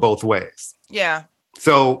can go both ways. Yeah.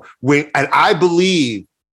 So and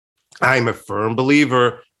I'm a firm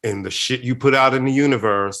believer in the shit you put out in the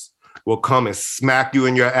universe will come and smack you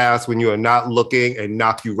in your ass when you are not looking and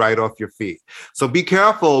knock you right off your feet. So be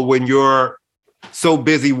careful when you're so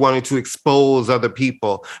busy wanting to expose other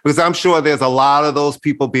people, because I'm sure there's a lot of those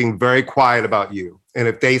people being very quiet about you. And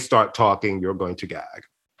if they start talking, you're going to gag.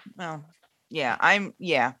 Well, yeah,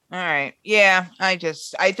 all right. Yeah, I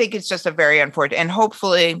think it's just a very unfortunate, and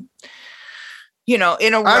hopefully, you know, I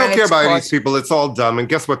don't care about these people. It's all dumb. And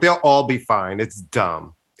guess what? They'll all be fine. It's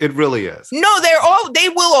dumb. It really is. No, they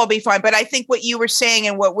will all be fine. But I think what you were saying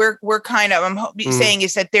and what we're kind of saying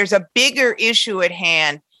is that there's a bigger issue at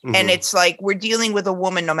hand. Mm-hmm. And it's like, we're dealing with a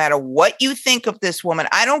woman, no matter what you think of this woman.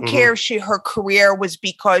 I don't care if her career was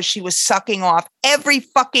because she was sucking off every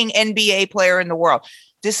fucking NBA player in the world.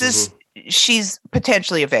 She's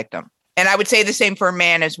potentially a victim. And I would say the same for a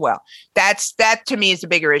man as well. That to me is a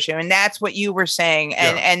bigger issue. And that's what you were saying.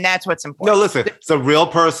 And that's what's important. No, listen, it's a real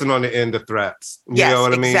person on the end of threats. You know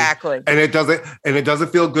what I mean? Exactly. And it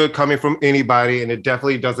doesn't feel good coming from anybody. And it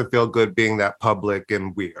definitely doesn't feel good being that public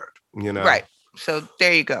and weird, you know? Right. So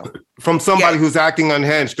there you go. From somebody who's acting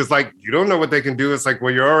unhinged. Because like, you don't know what they can do. It's like,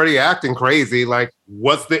 well, you're already acting crazy. Like,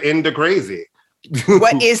 what's the end of crazy?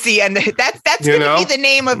 What is the end? That's going to be the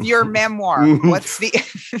name of your memoir. What's the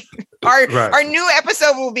our new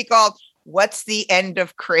episode will be called "What's the End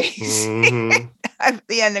of Crazy?"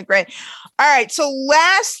 The end of crazy. All right. So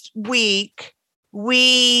last week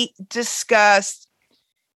we discussed.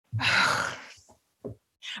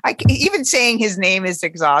 Even saying his name is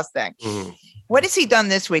exhausting. What has he done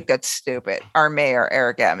this week that's stupid? Our mayor,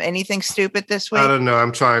 Eric M. Anything stupid this week? I don't know.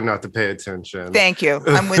 I'm trying not to pay attention. Thank you.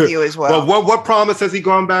 I'm with you as well. Well, what promise has he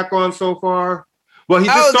gone back on so far? Well, he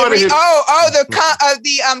just started the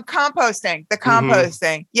composting. The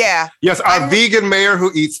composting. Yeah. Yes, our vegan mayor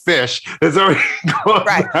who eats fish is already gone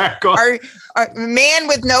back on. Our man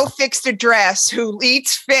with no fixed address who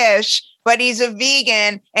eats fish, but he's a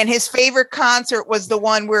vegan, and his favorite concert was the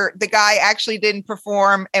one where the guy actually didn't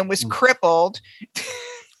perform and was crippled.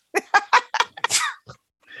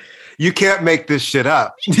 You can't make this shit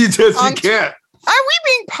up. You can't. Are we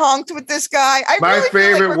being punked with this guy? My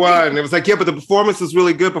favorite one. It was like, but the performance was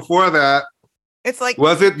really good before that. It's like,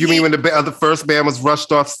 was it? You mean when the first band was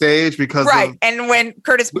rushed off stage because and when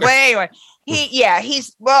Curtis Blay,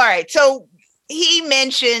 he's well, all right. So he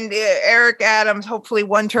mentioned Eric Adams, hopefully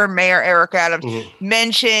one-term mayor Eric Adams,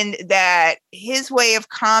 mentioned that his way of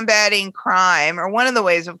combating crime, or one of the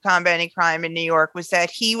ways of combating crime in New York, was that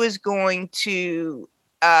he was going to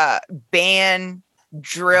ban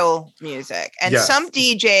drill music. And some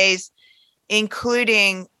DJs,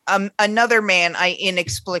 including another man I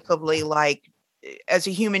inexplicably like as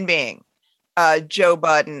a human being, Joe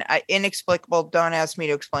Budden, inexplicable. Don't ask me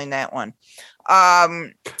to explain that one.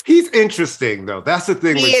 He's interesting though. That's the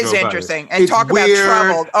thing. He is interesting. And talk about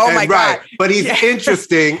troubled. Oh my God. But he's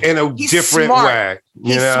interesting in a different way.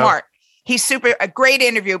 He's smart. He's a great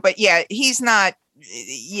interview, but he's not.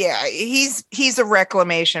 Yeah, he's a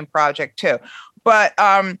reclamation project too. But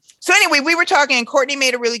so anyway, we were talking and Courtney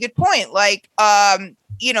made a really good point. Like,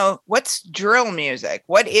 what's drill music?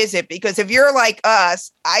 What is it? Because if you're like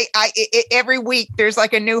us, I every week there's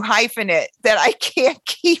like a new hyphenate that I can't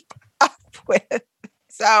keep up with.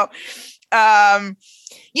 So,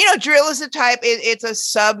 drill is a type. It's a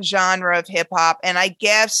subgenre of hip hop, and I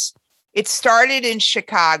guess it started in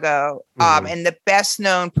Chicago. And the best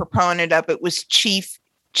known proponent of it was Chief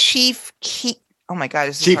Keef. Oh my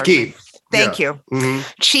God, Chief Keef. Thank you,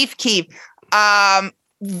 Chief Keef.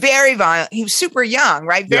 Very violent. He was super young,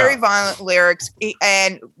 right? Very violent lyrics,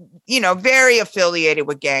 and very affiliated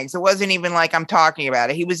with gangs. It wasn't even like I'm talking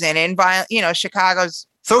about it. He was in violent. Chicago's.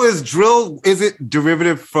 So is drill? Is it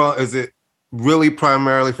derivative from? Is it really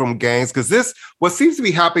primarily from gangs? Because what seems to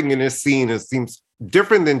be happening in this scene seems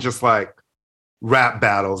different than just like rap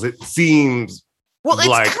battles. It seems Well, it's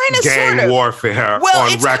like kind of gang sort of warfare well,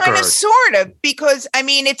 on it's record. kind of sort of because I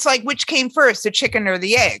mean, it's like which came first, the chicken or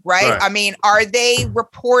the egg, right? I mean, are they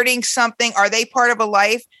reporting something? Are they part of a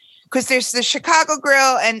life? Because there's the Chicago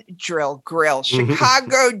Grill,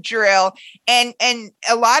 Chicago Drill, and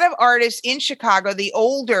a lot of artists in Chicago, the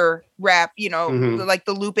older rap, you know, like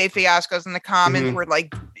the Lupe Fiascos and the Commons were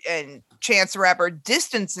like, and Chance the Rapper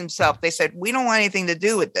distanced himself. They said, we don't want anything to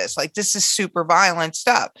do with this. Like, this is super violent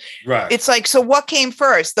stuff. Right. It's like, so what came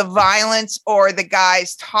first, the violence or the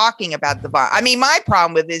guys talking about the violence? I mean, my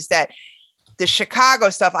problem with is that the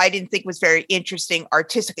Chicago stuff I didn't think was very interesting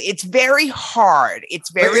artistically. It's very hard.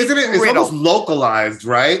 It's very isn't it? It's almost localized,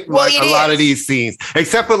 right? Well, like a lot of these scenes,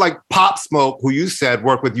 except for like Pop Smoke, who you said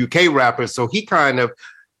worked with UK rappers, so he kind of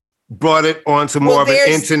brought it onto more of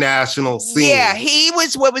an international scene. Yeah, he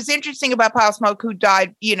was. What was interesting about Pop Smoke, who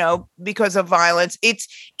died, you know, because of violence.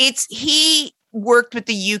 He worked with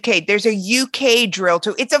the UK. There's a UK drill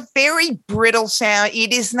too. It's a very brittle sound.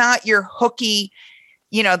 It is not your hooky,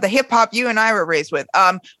 you know, the hip hop you and I were raised with,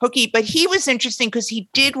 hooky, but he was interesting because he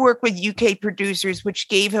did work with UK producers, which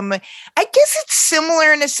gave him, I guess it's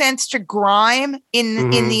similar in a sense to grime in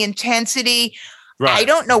the intensity. Right. I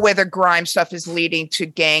don't know whether grime stuff is leading to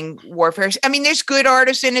gang warfare. I mean, there's good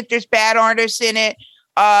artists in it. There's bad artists in it.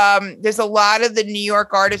 There's a lot of the New York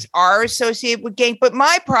artists are associated with gang, but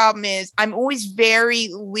my problem is I'm always very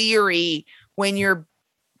leery when you're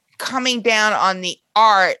coming down on the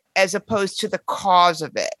art as opposed to the cause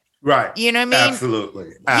of it. Right. You know what I mean?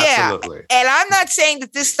 Absolutely. Yeah. And I'm not saying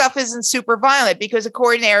that this stuff isn't super violent because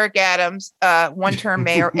according to Eric Adams, one-term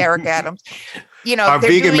mayor Eric Adams, you know, our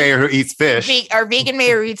vegan mayor who eats fish. Our vegan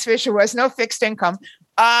mayor who eats fish who has no fixed income.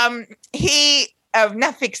 He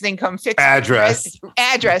not fixed income, fixed address,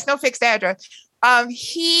 no fixed address.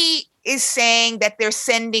 He is saying that they're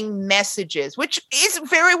sending messages, which is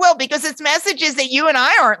very well because it's messages that you and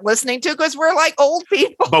I aren't listening to because we're like old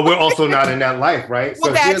people. But we're also not in that life, right? Well,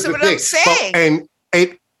 so that's what I'm saying.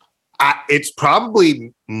 It's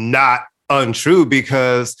probably not untrue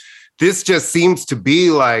because this just seems to be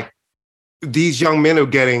like these young men are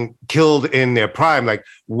getting killed in their prime. Like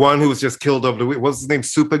one who was just killed over the week. What's his name?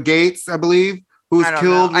 Super Gates, I believe, who was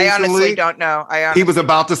killed recently. I honestly don't know. He was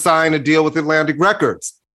about to sign a deal with Atlantic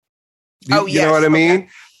Records. You know what I mean? Okay.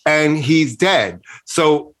 And he's dead.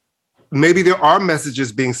 So maybe there are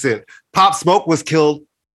messages being sent. Pop Smoke was killed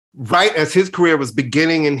right as his career was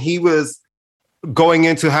beginning and he was going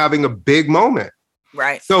into having a big moment.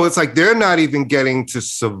 Right. So it's like they're not even getting to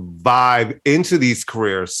survive into these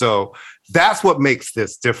careers. So that's what makes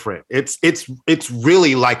this different. It's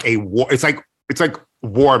really like a war. It's like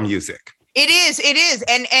war music. It is.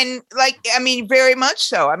 And like, I mean, very much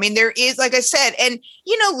so. I mean, there is, like I said, and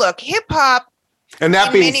you know, look, hip hop. And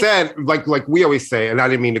that being said, like we always say, and I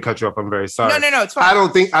didn't mean to cut you off. I'm very sorry. No, it's fine.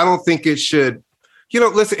 I don't think it should, you know,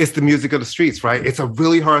 listen, it's the music of the streets, right? It's a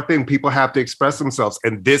really hard thing. People have to express themselves.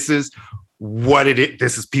 And this is what it is.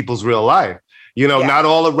 This is people's real life. You know, not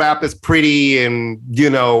all the rap is pretty and, you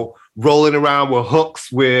know, rolling around with hooks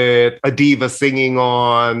with a diva singing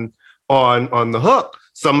on the hook.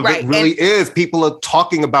 Some of it really is. People are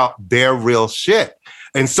talking about their real shit.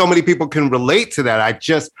 And so many people can relate to that.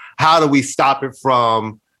 How do we stop it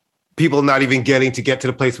from people not even getting to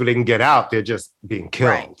the place where they can get out? They're just being killed.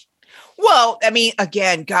 Right. Well, I mean,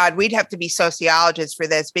 again, God, we'd have to be sociologists for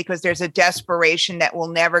this because there's a desperation that will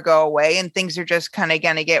never go away and things are just kind of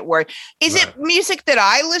going to get worse. Is it music that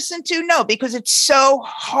I listen to? No, because it's so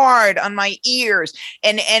hard on my ears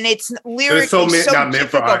and it's lyrically so not meant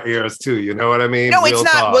for our ears too. You know what I mean? No, it's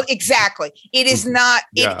not. Well, exactly. It is not.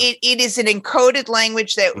 It is an encoded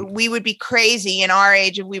language that we would be crazy in our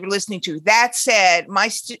age if we were listening to. That said,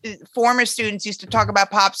 my former students used to talk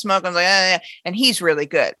about Pop Smoke and and he's really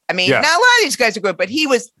good. I mean, now a lot of these guys are good, but he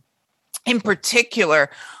was in particular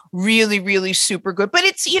really, really super good. But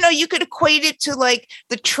it's, you know, you could equate it to like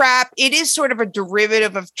the trap. It is sort of a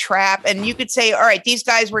derivative of trap. And you could say, all right, these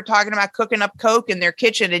guys were talking about cooking up coke in their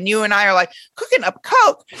kitchen. And you and I are like, cooking up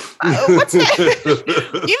coke? What's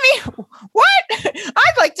that? You mean, what?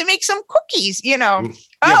 I'd like to make some cookies, you know.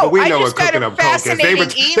 Yeah, but we know what cooking up coke is.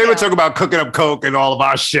 They were talking about cooking up coke and all of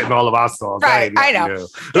our shit and all of our songs. Right, I know.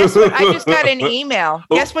 Guess what? I just got an email.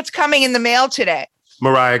 Guess what's coming in the mail today?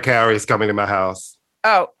 Mariah Carey is coming to my house.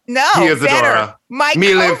 Oh, no. Here's Adora.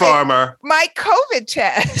 Milan Farmer. My COVID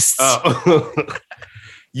test. Oh.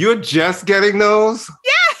 You're just getting those?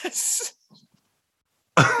 Yes.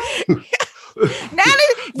 When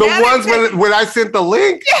I sent the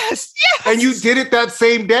link? Yes. And you did it that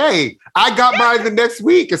same day. I got mine the next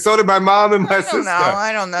week, and so did my mom and my sister.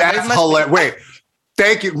 I don't know. That's hilarious. Wait,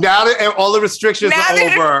 thank you. Now that all the restrictions are over.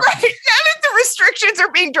 Now that the restrictions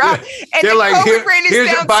are being dropped. And they're the like, COVID rate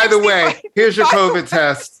is down. By the way, here's your COVID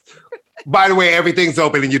test. By the way, everything's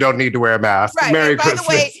open and you don't need to wear a mask. Right. Merry Christmas.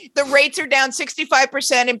 By the way, the rates are down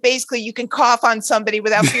 65%, and basically you can cough on somebody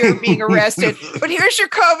without fear of being arrested. But here's your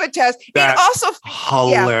COVID test. That's it also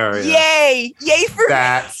hilarious. Yeah, yay for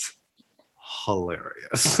that's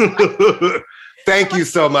hilarious. Thank you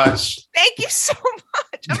so much. Thank you so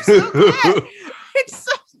much. I'm so glad. It's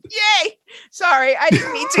so yay. Sorry, I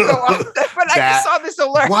didn't mean to go off, but I just saw this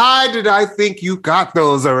alert. Why did I think you got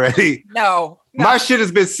those already? No. My shit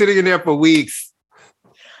has been sitting in there for weeks.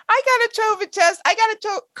 I got a COVID test. I got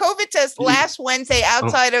a COVID test last Wednesday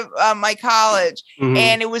outside of my college. Mm-hmm.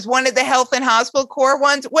 And it was one of the Health and Hospital Corps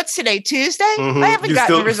ones. What's today, Tuesday? Mm-hmm. I haven't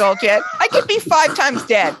gotten the result yet. I could be 5 times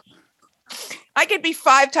dead. I could be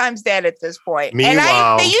 5 times dead at this point.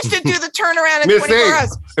 Meanwhile, they used to do the turnaround in 24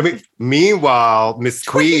 hours. Meanwhile, Miss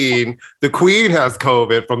Queen, the Queen has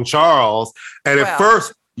COVID from Charles. And at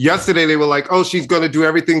first, yesterday, they were like, oh, she's going to do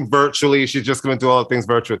everything virtually. She's just going to do all the things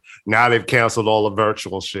virtually. Now they've canceled all the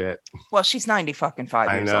virtual shit. Well, she's 95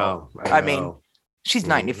 years old. I mean, she's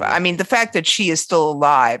 95. I mean, the fact that she is still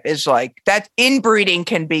alive is like that. Inbreeding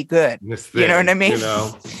can be good. You know what I mean?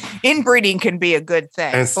 Inbreeding can be a good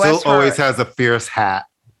thing. And still always has a fierce hat.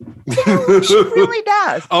 She really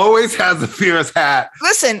does. Always has a fierce hat.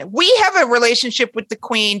 Listen, we have a relationship with the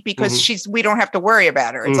Queen because we don't have to worry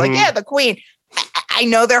about her. It's like, yeah, the Queen. I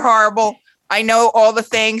know they're horrible. I know all the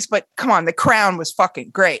things, but come on, The Crown was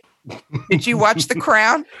fucking great. Did you watch The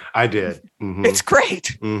Crown? I did. Mm-hmm. It's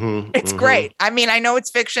great. Mm-hmm. It's great. I mean, I know it's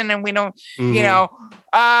fiction and we don't, you know,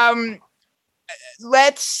 you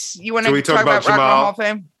want to talk about Rock and Roll Hall of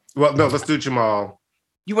Fame? Well, no, let's do Jamal.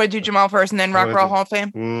 You want to do Jamal first and then Rock and Roll Hall of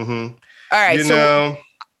Fame? Mm-hmm. All right.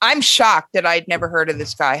 I'm shocked that I'd never heard of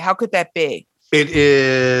this guy. How could that be? It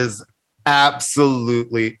is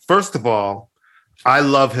absolutely, first of all, I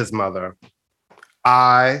love his mother.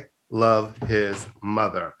 I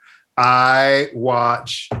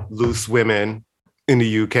watch Loose Women in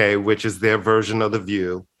the UK, which is their version of The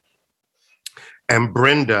View. And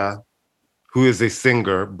Brenda, who is a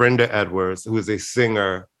singer, Brenda Edwards, who is a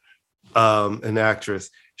singer, an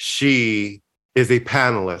actress, she is a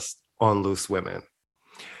panelist on Loose Women.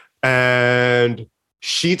 And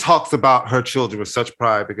she talks about her children with such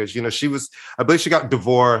pride because, you know, I believe she got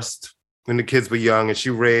divorced when the kids were young, and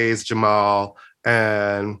she raised Jamal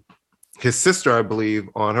and his sister, I believe,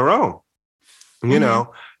 on her own, you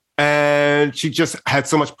know, and she just had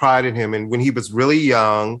so much pride in him. And when he was really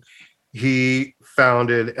young, he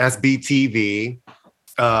founded SBTV,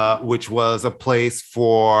 which was a place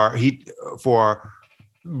for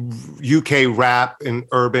UK rap and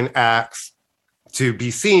urban acts to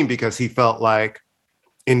be seen, because he felt like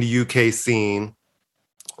in the UK scene,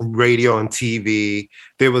 radio and TV,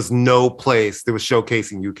 there was no place that was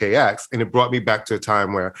showcasing UK acts. And it brought me back to a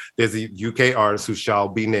time where there's a UK artist who shall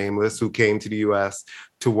be nameless, who came to the US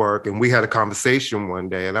to work. And we had a conversation one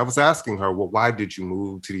day, and I was asking her, well, why did you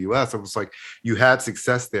move to the US? I was like, you had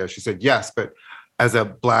success there. She said, yes, but as a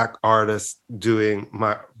Black artist doing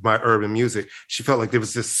my urban music, she felt like there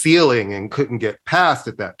was this ceiling and couldn't get past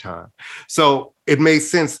at that time. So it made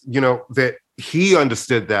sense, you know, that he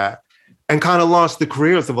understood that and kind of launched the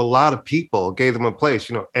careers of a lot of people, gave them a place.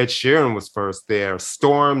 You know, Ed Sheeran was first there,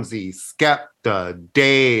 Stormzy, Skepta,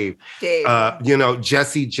 Dave. You know,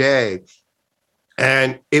 Jessie J.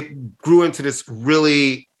 And it grew into this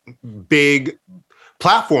really big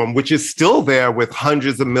platform, which is still there with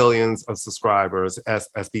hundreds of millions of subscribers as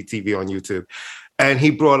SBTV on YouTube. And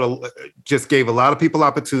he just gave a lot of people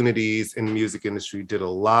opportunities in the music industry, did a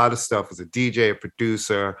lot of stuff as a DJ, a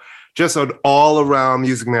producer, just an all-around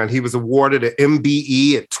music man. He was awarded an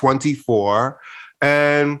MBE at 24.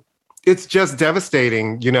 And it's just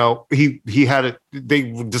devastating. You know,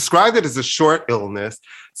 they described it as a short illness.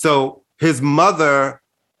 So his mother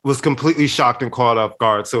was completely shocked and caught off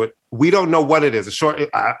guard. So we don't know what it is.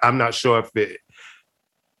 I'm not sure if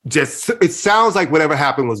it sounds like whatever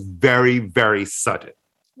happened was very, very sudden.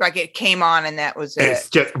 Like it came on and that was it. It's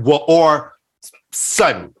just, or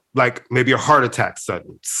sudden, like maybe a heart attack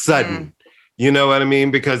sudden. You know what I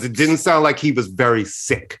mean? Because it didn't sound like he was very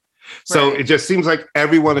sick. So It just seems like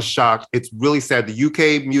everyone is shocked. It's really sad. The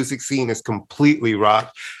UK music scene is completely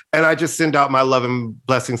rocked. And I just send out my love and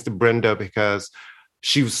blessings to Brenda, because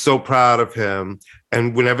she was so proud of him.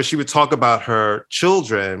 And whenever she would talk about her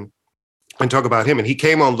children and talk about him, and he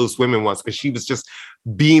came on Loose Women once, because she was just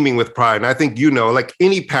beaming with pride. And I think, you know, like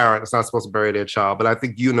any parent is not supposed to bury their child, but I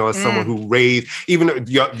think, you know, as someone who raised, even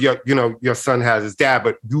though your son has his dad,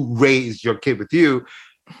 but you raised your kid with you,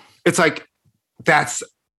 it's like,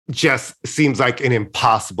 just seems like an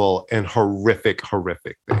impossible and horrific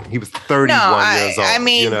thing. He was 31 years old. I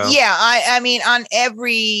mean, yeah, I mean, on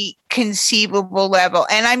every conceivable level.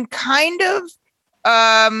 And I'm kind of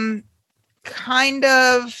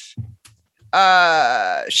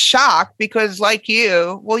shocked because like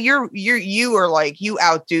you are like, you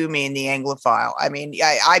outdo me in the Anglophile. I mean,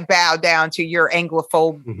 I bow down to your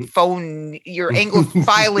Anglophone, your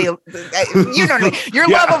Anglophile, you know, your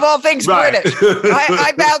love of all things British.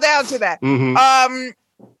 I bow down to that.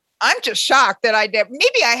 I'm just shocked that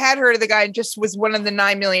maybe I had heard of the guy and just was one of the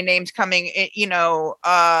 9 million names coming, you know,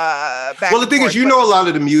 back. Well, the thing is, you know, a lot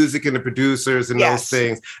of the music and the producers and those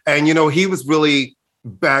things. And, you know, he was really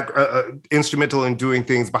instrumental in doing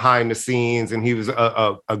things behind the scenes. And he was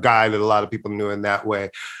a guy that a lot of people knew in that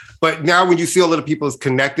way. But now when you see a lot of people is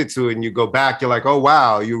connected to it and you go back, you're like, oh,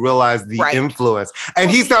 wow, you realize the influence.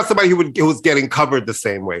 And he's not somebody who was getting covered the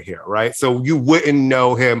same way here, right? So you wouldn't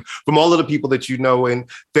know him from all of the people that you know and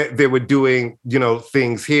that they were doing, you know,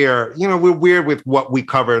 things here. You know, we're weird with what we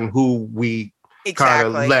cover and who we kind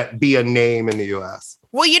of let be a name in the U.S.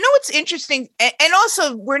 Well, you know what's interesting, and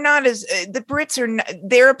also we're not as the Brits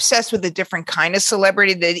they're obsessed with a different kind of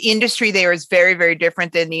celebrity. The industry there is very, very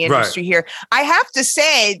different than the industry here. I have to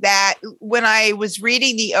say that when I was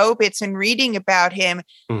reading the obits and reading about him,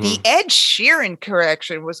 the Ed Sheeran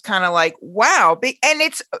correction was kind of like, wow. But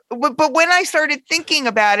when I started thinking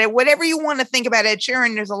about it, whatever you want to think about Ed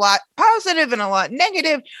Sheeran, there's a lot positive and a lot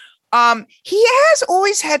negative. He has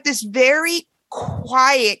always had this very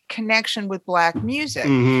quiet connection with Black music.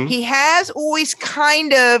 He has always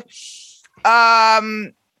kind of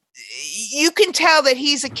you can tell that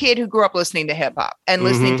he's a kid who grew up listening to hip hop and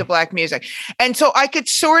listening to Black music. And so I could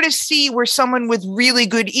sort of see where someone with really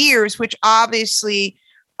good ears, which obviously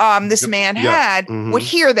this man had, would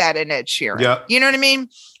hear that in Ed Sheeran. You know what I mean?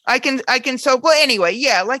 I can. Well, anyway,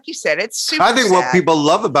 yeah, like you said, it's super I think sad. What people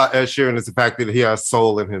love about Ed Sheeran is the fact that he has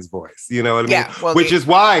soul in his voice. You know what I mean? Well, which is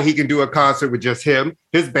why he can do a concert with just him,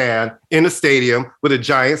 his band, in a stadium with a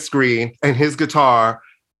giant screen and his guitar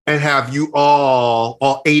and have you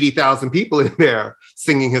all 80,000 people in there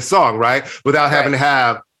singing his song, right? Without having to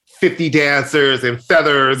have 50 dancers and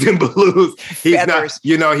feathers and balloons. He's not,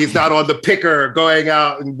 you know, he's not on the picker going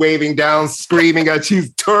out and waving down, screaming at you,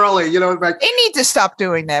 twirling, you know. Like, they need to stop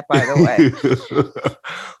doing that, by the way.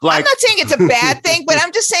 I'm not saying it's a bad thing, but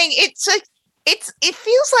I'm just saying it's like, it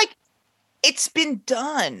feels like it's been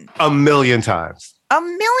done. A million times.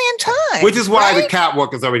 Which is why the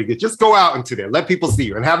catwalk is already good. Just go out into there. Let people see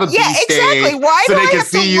you and have a beach exactly. Why so do they I can have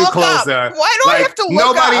see to you look closer. Up? Why do I have to look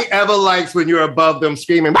nobody up? ever likes when you're above them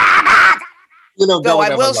screaming. You know, no,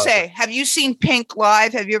 I will say, have you seen Pink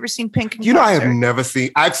live? Have you ever seen Pink in concert? I have never seen.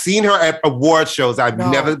 I've seen her at award shows. I've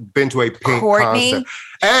never been to a Pink concert.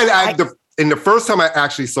 And the first time I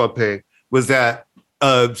actually saw Pink was at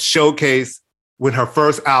a showcase when her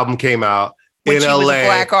first album came out. In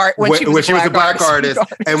LA, when she was a black artist,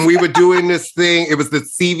 and we were doing this thing. It was the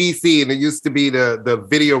CVC, and it used to be the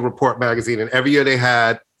Video Report magazine. And every year they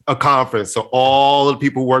had a conference, so all the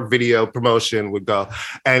people who work video promotion would go,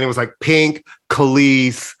 and it was like Pink,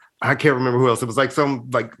 Khalees. I can't remember who else. It was like some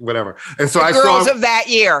whatever. And so I saw of that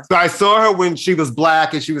year. So I saw her when she was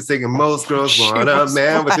black and she was singing "Most Girls Want a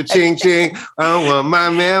Man with the Ching Ching." I want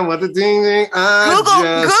my man with the Ching Ching.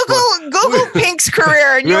 Google Pink's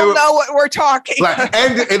career and you'll know what we're talking.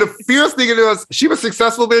 And the fierce thing was she was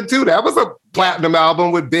successful then too. That was a platinum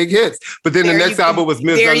album with big hits. But then the next album was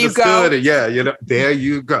Misunderstood. And there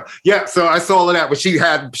you go. Yeah, so I saw all of that. But she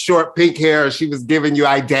had short pink hair. She was giving you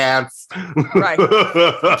I Dance. Right.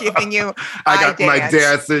 Giving you I got my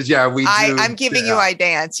dances. Yeah, I'm giving you I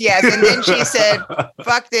Dance. Yes. And then she said,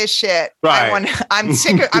 fuck this shit. Right.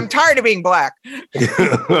 I'm tired of being black.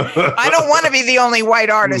 I don't want to be the only white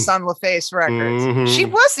artist on LaFace Records. She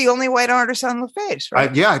was the only white artist on LaFace,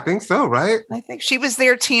 right? I think so, right? I think she was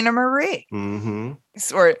their Tina Marie.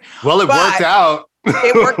 It worked out.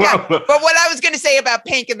 It worked out. But what I was going to say about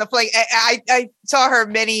Pink and the Fling, I saw her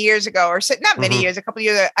many years ago, or not many years, a couple of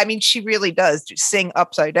years ago. I mean, she really does sing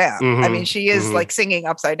upside down. I mean, she is like singing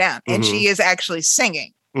upside down, and she is actually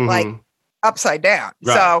singing like upside down.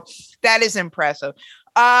 Right. So that is impressive.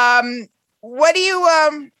 What are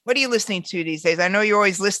you listening to these days? I know you're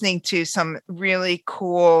always listening to some really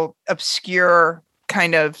cool, obscure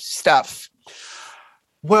kind of stuff.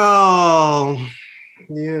 Well,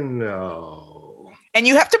 you know. And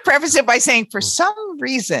you have to preface it by saying, for some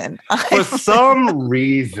reason,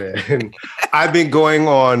 I've been going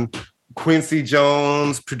on Quincy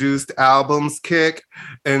Jones produced albums kick.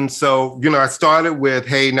 And so, I started with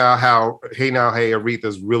Hey Now Hey,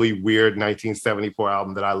 Aretha's really weird 1974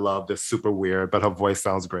 album that I love. That's super weird, but her voice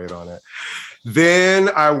sounds great on it. Then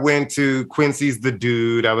I went to Quincy's The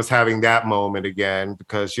Dude. I was having that moment again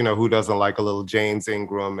because, who doesn't like a little James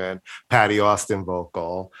Ingram and Patty Austin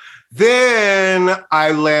vocal? Then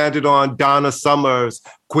I landed on Donna Summer's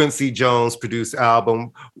Quincy Jones produced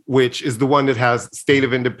album, which is the one that has State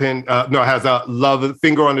of Independence. Has a Love,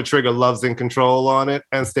 Finger on the Trigger, Love's in Control on it,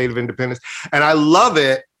 and State of Independence. And I love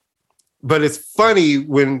it, but it's funny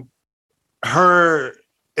when her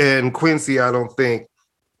and Quincy, I don't think,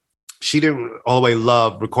 she didn't always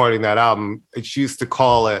love recording that album. She used to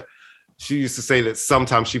say that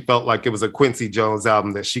sometimes she felt like it was a Quincy Jones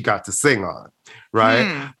album that she got to sing on,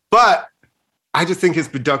 right? But I just think his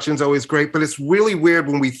production's always great, but it's really weird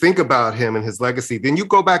when we think about him and his legacy. Then you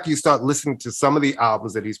go back, you start listening to some of the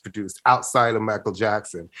albums that he's produced outside of Michael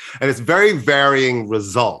Jackson, and it's very varying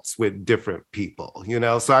results with different people,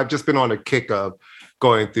 So I've just been on a kick of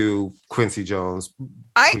going through Quincy Jones.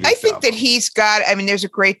 I think that he's got, there's a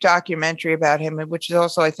great documentary about him, which is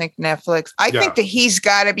also, I think, Netflix. I think that he's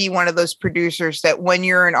got to be one of those producers that when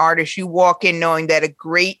you're an artist, you walk in knowing that a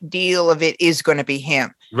great deal of it is going to be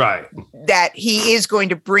him. Right. That he is going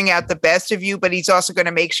to bring out the best of you, but he's also going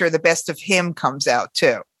to make sure the best of him comes out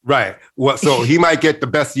too. Right. Well, so he might get the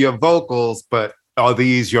best of your vocals, but are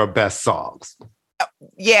these your best songs?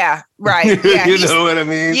 Yeah, right. Yeah, you know what I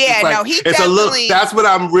mean? Yeah, he definitely. That's what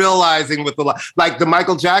I'm realizing with the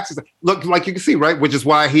Michael Jackson. Look, like you can see, right? Which is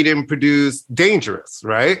why he didn't produce Dangerous,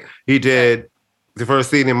 right? He did the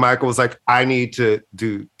first thing, and Michael was like, "I need to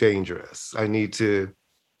do Dangerous. I need to."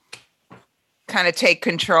 Kind of take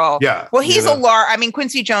control. Yeah. Well, he's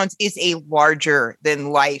Quincy Jones is a larger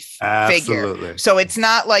than life figure. So it's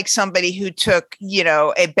not like somebody who took,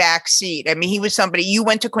 a back seat. He was somebody, you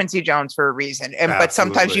went to Quincy Jones for a reason. But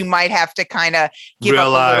sometimes you might have to kind of give up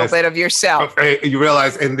a little bit of yourself. You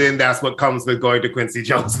realize, and then that's what comes with going to Quincy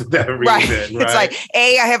Jones for that reason. Right. It's like,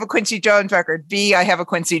 A, I have a Quincy Jones record. B, I have a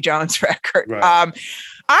Quincy Jones record. Right.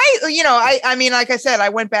 Like I said, I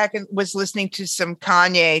went back and was listening to some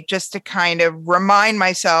Kanye just to kind of remind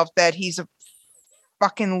myself that he's a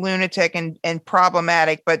fucking lunatic and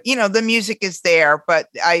problematic. But, the music is there. But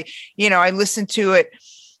I listened to it,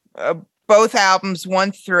 both albums,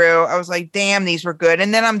 one through. I was like, damn, these were good.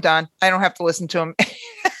 And then I'm done. I don't have to listen to them.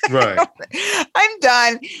 Right. I'm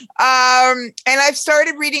done. And I've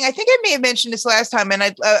started reading, I think I may have mentioned this last time, and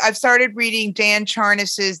I've started reading Dan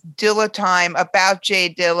Charnas's Dilla Time about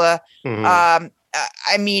Jay Dilla. Mm-hmm.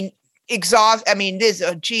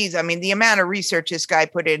 The amount of research this guy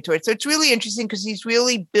put into it. So it's really interesting because he's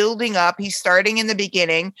really building up. He's starting in the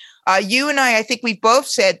beginning. You and I think we both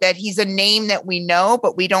said that he's a name that we know,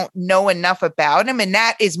 but we don't know enough about him. And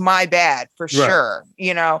that is my bad for sure.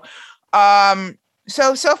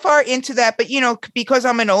 So far into that, but because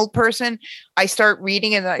I'm an old person, I start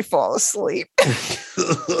reading and then I fall asleep.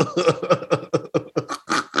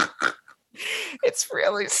 It's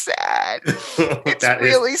really sad. It's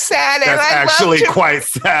really sad. That's actually quite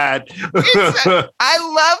sad. I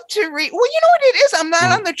love to read. Well, you know what it is? I'm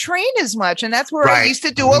not on the train as much. And that's where I used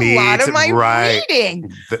to do a lot of my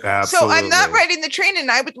reading. Absolutely. So I'm not riding the train, and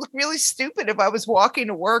I would look really stupid if I was walking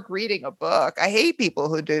to work reading a book. I hate people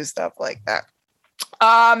who do stuff like that.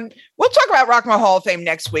 We'll talk about Rock and Roll Hall of Fame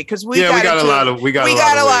next week because we got a lot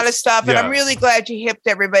of stuff, and I'm really glad you hipped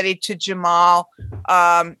everybody to Jamal.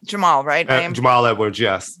 Jamal, right? Jamal Edwards,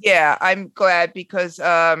 yes. Yeah, I'm glad because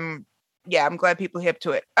I'm glad people hip to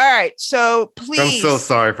it. All right, so please. I'm so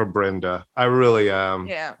sorry for Brenda. I really am.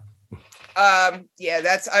 Yeah.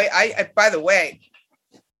 That's I by the way,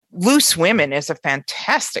 Loose Women is a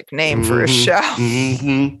fantastic name for a show.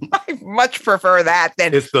 Mm-hmm. I much prefer that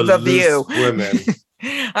than it's the Loose View. Women.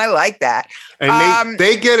 I like that. And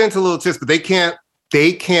they get into little tips, but they can't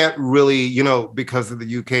really, because of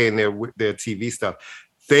the UK and their TV stuff.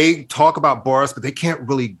 They talk about Boris, but they can't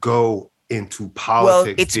really go into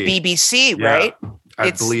politics. Well, it's BBC, right? I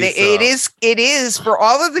believe so. It is for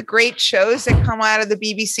all of the great shows that come out of the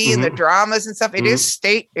BBC and the dramas and stuff. It is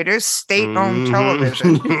state-owned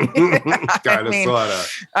television.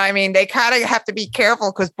 They kind of have to be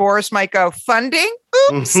careful because Boris might go, funding?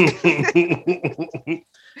 Oops.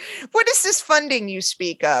 What is this funding you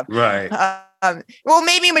speak of? Right. Well,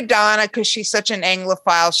 maybe Madonna, because she's such an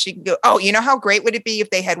Anglophile. She can go, how great would it be if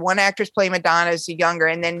they had one actress play Madonna as a younger,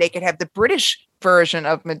 and then they could have the British version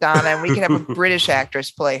of Madonna, and we could have a British actress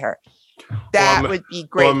play her. That would be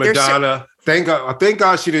great. Or Madonna. Thank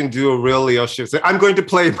God she didn't do a real Leo Shift. I'm going to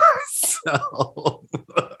play myself.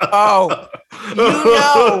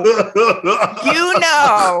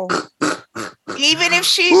 even if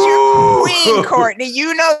she's your queen, Courtney,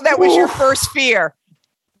 you know that was your first fear.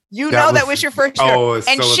 That was your first fear.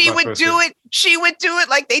 And she would do it. She would do it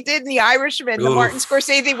like they did in The Irishman, the Martin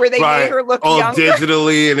Scorsese, where they made her look younger.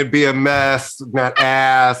 Digitally, and it'd be a mess, that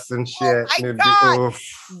ass and shit. Oh my God.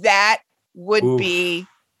 That would be.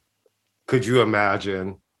 Could you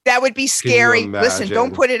imagine? That would be scary. Listen,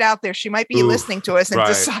 don't put it out there. She might be listening to us and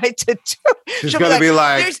decide to do. She's going to be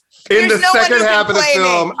like, in the second half of the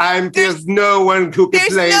film, there's no one who could play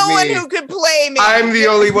me. There's no one who could play me. I'm the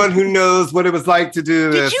only one who knows what it was like to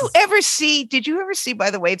do this. Did you ever see, by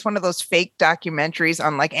the way, it's one of those fake documentaries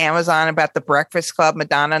on like Amazon about the Breakfast Club,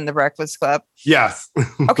 Madonna and the Breakfast Club? Yes.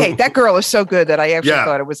 Okay, that girl is so good that I actually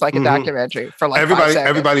thought it was like a documentary for like 5 seconds.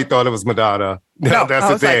 Everybody thought it was Madonna. No, that's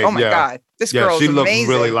the thing. Like, oh my God. This girl is amazing. She looked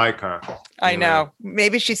really like her. I know.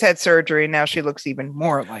 Maybe she's had surgery and now she looks even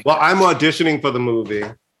more like her. I'm auditioning for the movie.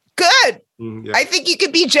 Good. I think you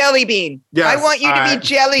could be Jelly Bean. Yes, I want you to be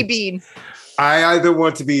Jelly Bean. I either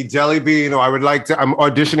want to be Jelly Bean or I'm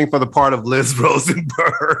auditioning for the part of Liz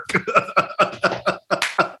Rosenberg.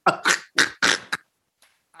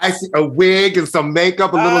 I see a wig and some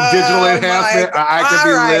makeup, a little digital enhancement. I could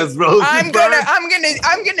be Liz Rosenberg.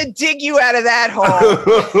 I'm gonna dig you out of that hole.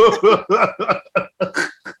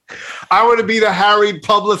 I want to be the harried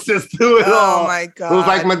publicist through it all. Oh my God. It was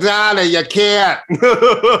like, Madonna, you can't.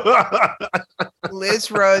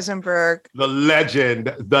 Liz Rosenberg. The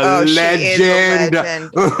legend.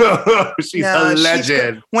 She's a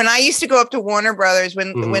legend. When I used to go up to Warner Brothers,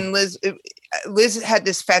 when Liz had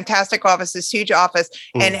this fantastic office, this huge office,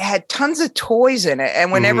 and it had tons of toys in it.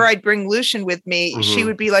 And whenever I'd bring Lucian with me, she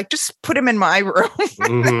would be like, just put him in my room.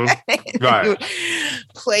 Right.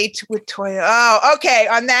 Play with toys. Oh, okay.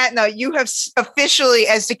 On that note, you have officially,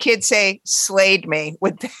 as the kids say, slayed me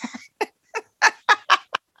with that.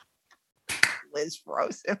 Liz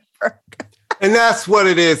Rosenberg. And that's what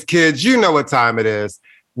it is, kids. You know what time it is.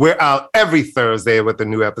 We're out every Thursday with a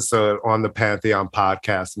new episode on the Pantheon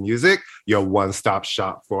Podcast Music, your one-stop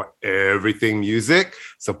shop for everything music.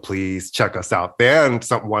 So please check us out there and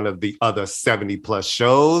one of the other 70-plus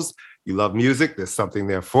shows. You love music, there's something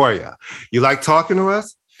there for you. You like talking to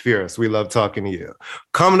us? Fierce. We love talking to you.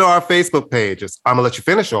 Come to our Facebook page. It's I'm Gonna Let You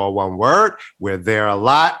Finish, all one word. We're there a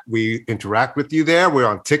lot. We interact with you there. We're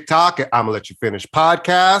on TikTok at I'm Gonna Let You Finish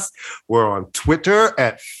Podcast. We're on Twitter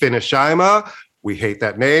at Finishima. We hate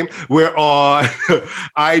that name. We're on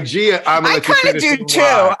IG. I kind of do too.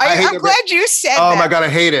 I'm glad you said that. Oh my God, I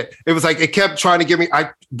hate it. It was like, it kept trying to give me,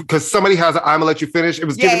 because somebody has an I'm gonna let you finish. It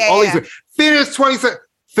was giving all these, finish 20 seconds.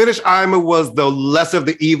 Finish Ima was the less of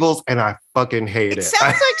the evils, and I fucking hate it. It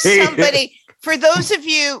sounds like somebody, for those of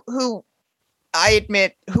you who, I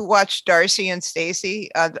admit, who watched Darcy and Stacey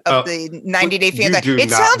of the 90 Day Fiancé. You do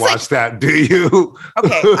not watch that, do you?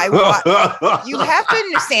 Okay, you have to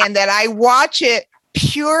understand that I watch it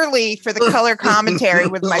purely for the color commentary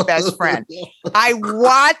with my best friend. I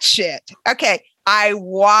watch it. Okay, I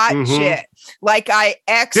watch it like I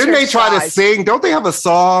exercise. Didn't they try to sing? Don't they have a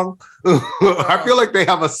song? I feel like they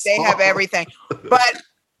have a song. They have everything. But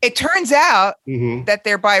it turns out that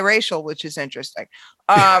they're biracial, which is interesting.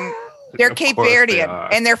 They're Cape Verdean,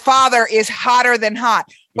 and their father is hotter than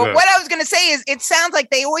hot. But what I was going to say is, it sounds like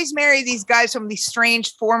they always marry these guys from these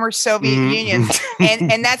strange former Soviet unions,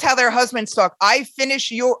 and that's how their husbands talk. I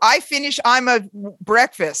finish, I'm a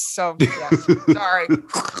breakfast. So yes, sorry.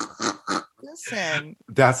 Listen,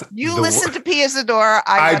 listen to Pia Zadora.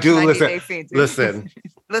 I do listen.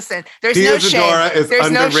 Listen. There's Pia no shame. Zadora is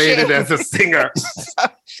underrated no as a singer.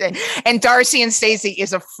 And Darcy and Stacey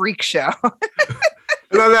is a freak show.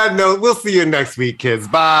 And on that note, we'll see you next week, kids.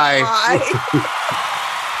 Bye. Bye.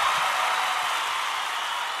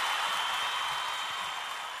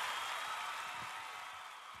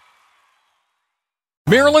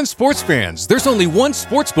 Maryland sports fans, there's only one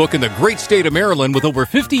sports book in the great state of Maryland with over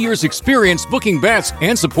 50 years experience booking bets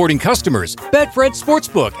and supporting customers. Betfred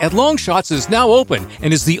Sportsbook at Longshots is now open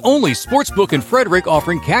and is the only sportsbook in Frederick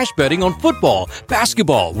offering cash betting on football,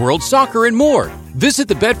 basketball, world soccer, and more. Visit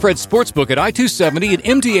the Betfred Sportsbook at I-270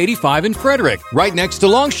 and MD-85 in Frederick, right next to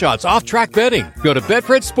Longshots off-track betting. Go to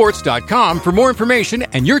betfredsports.com for more information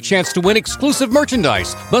and your chance to win exclusive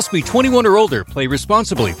merchandise. Must be 21 or older. Play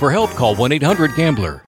responsibly. For help, call 1-800-GAMBLER.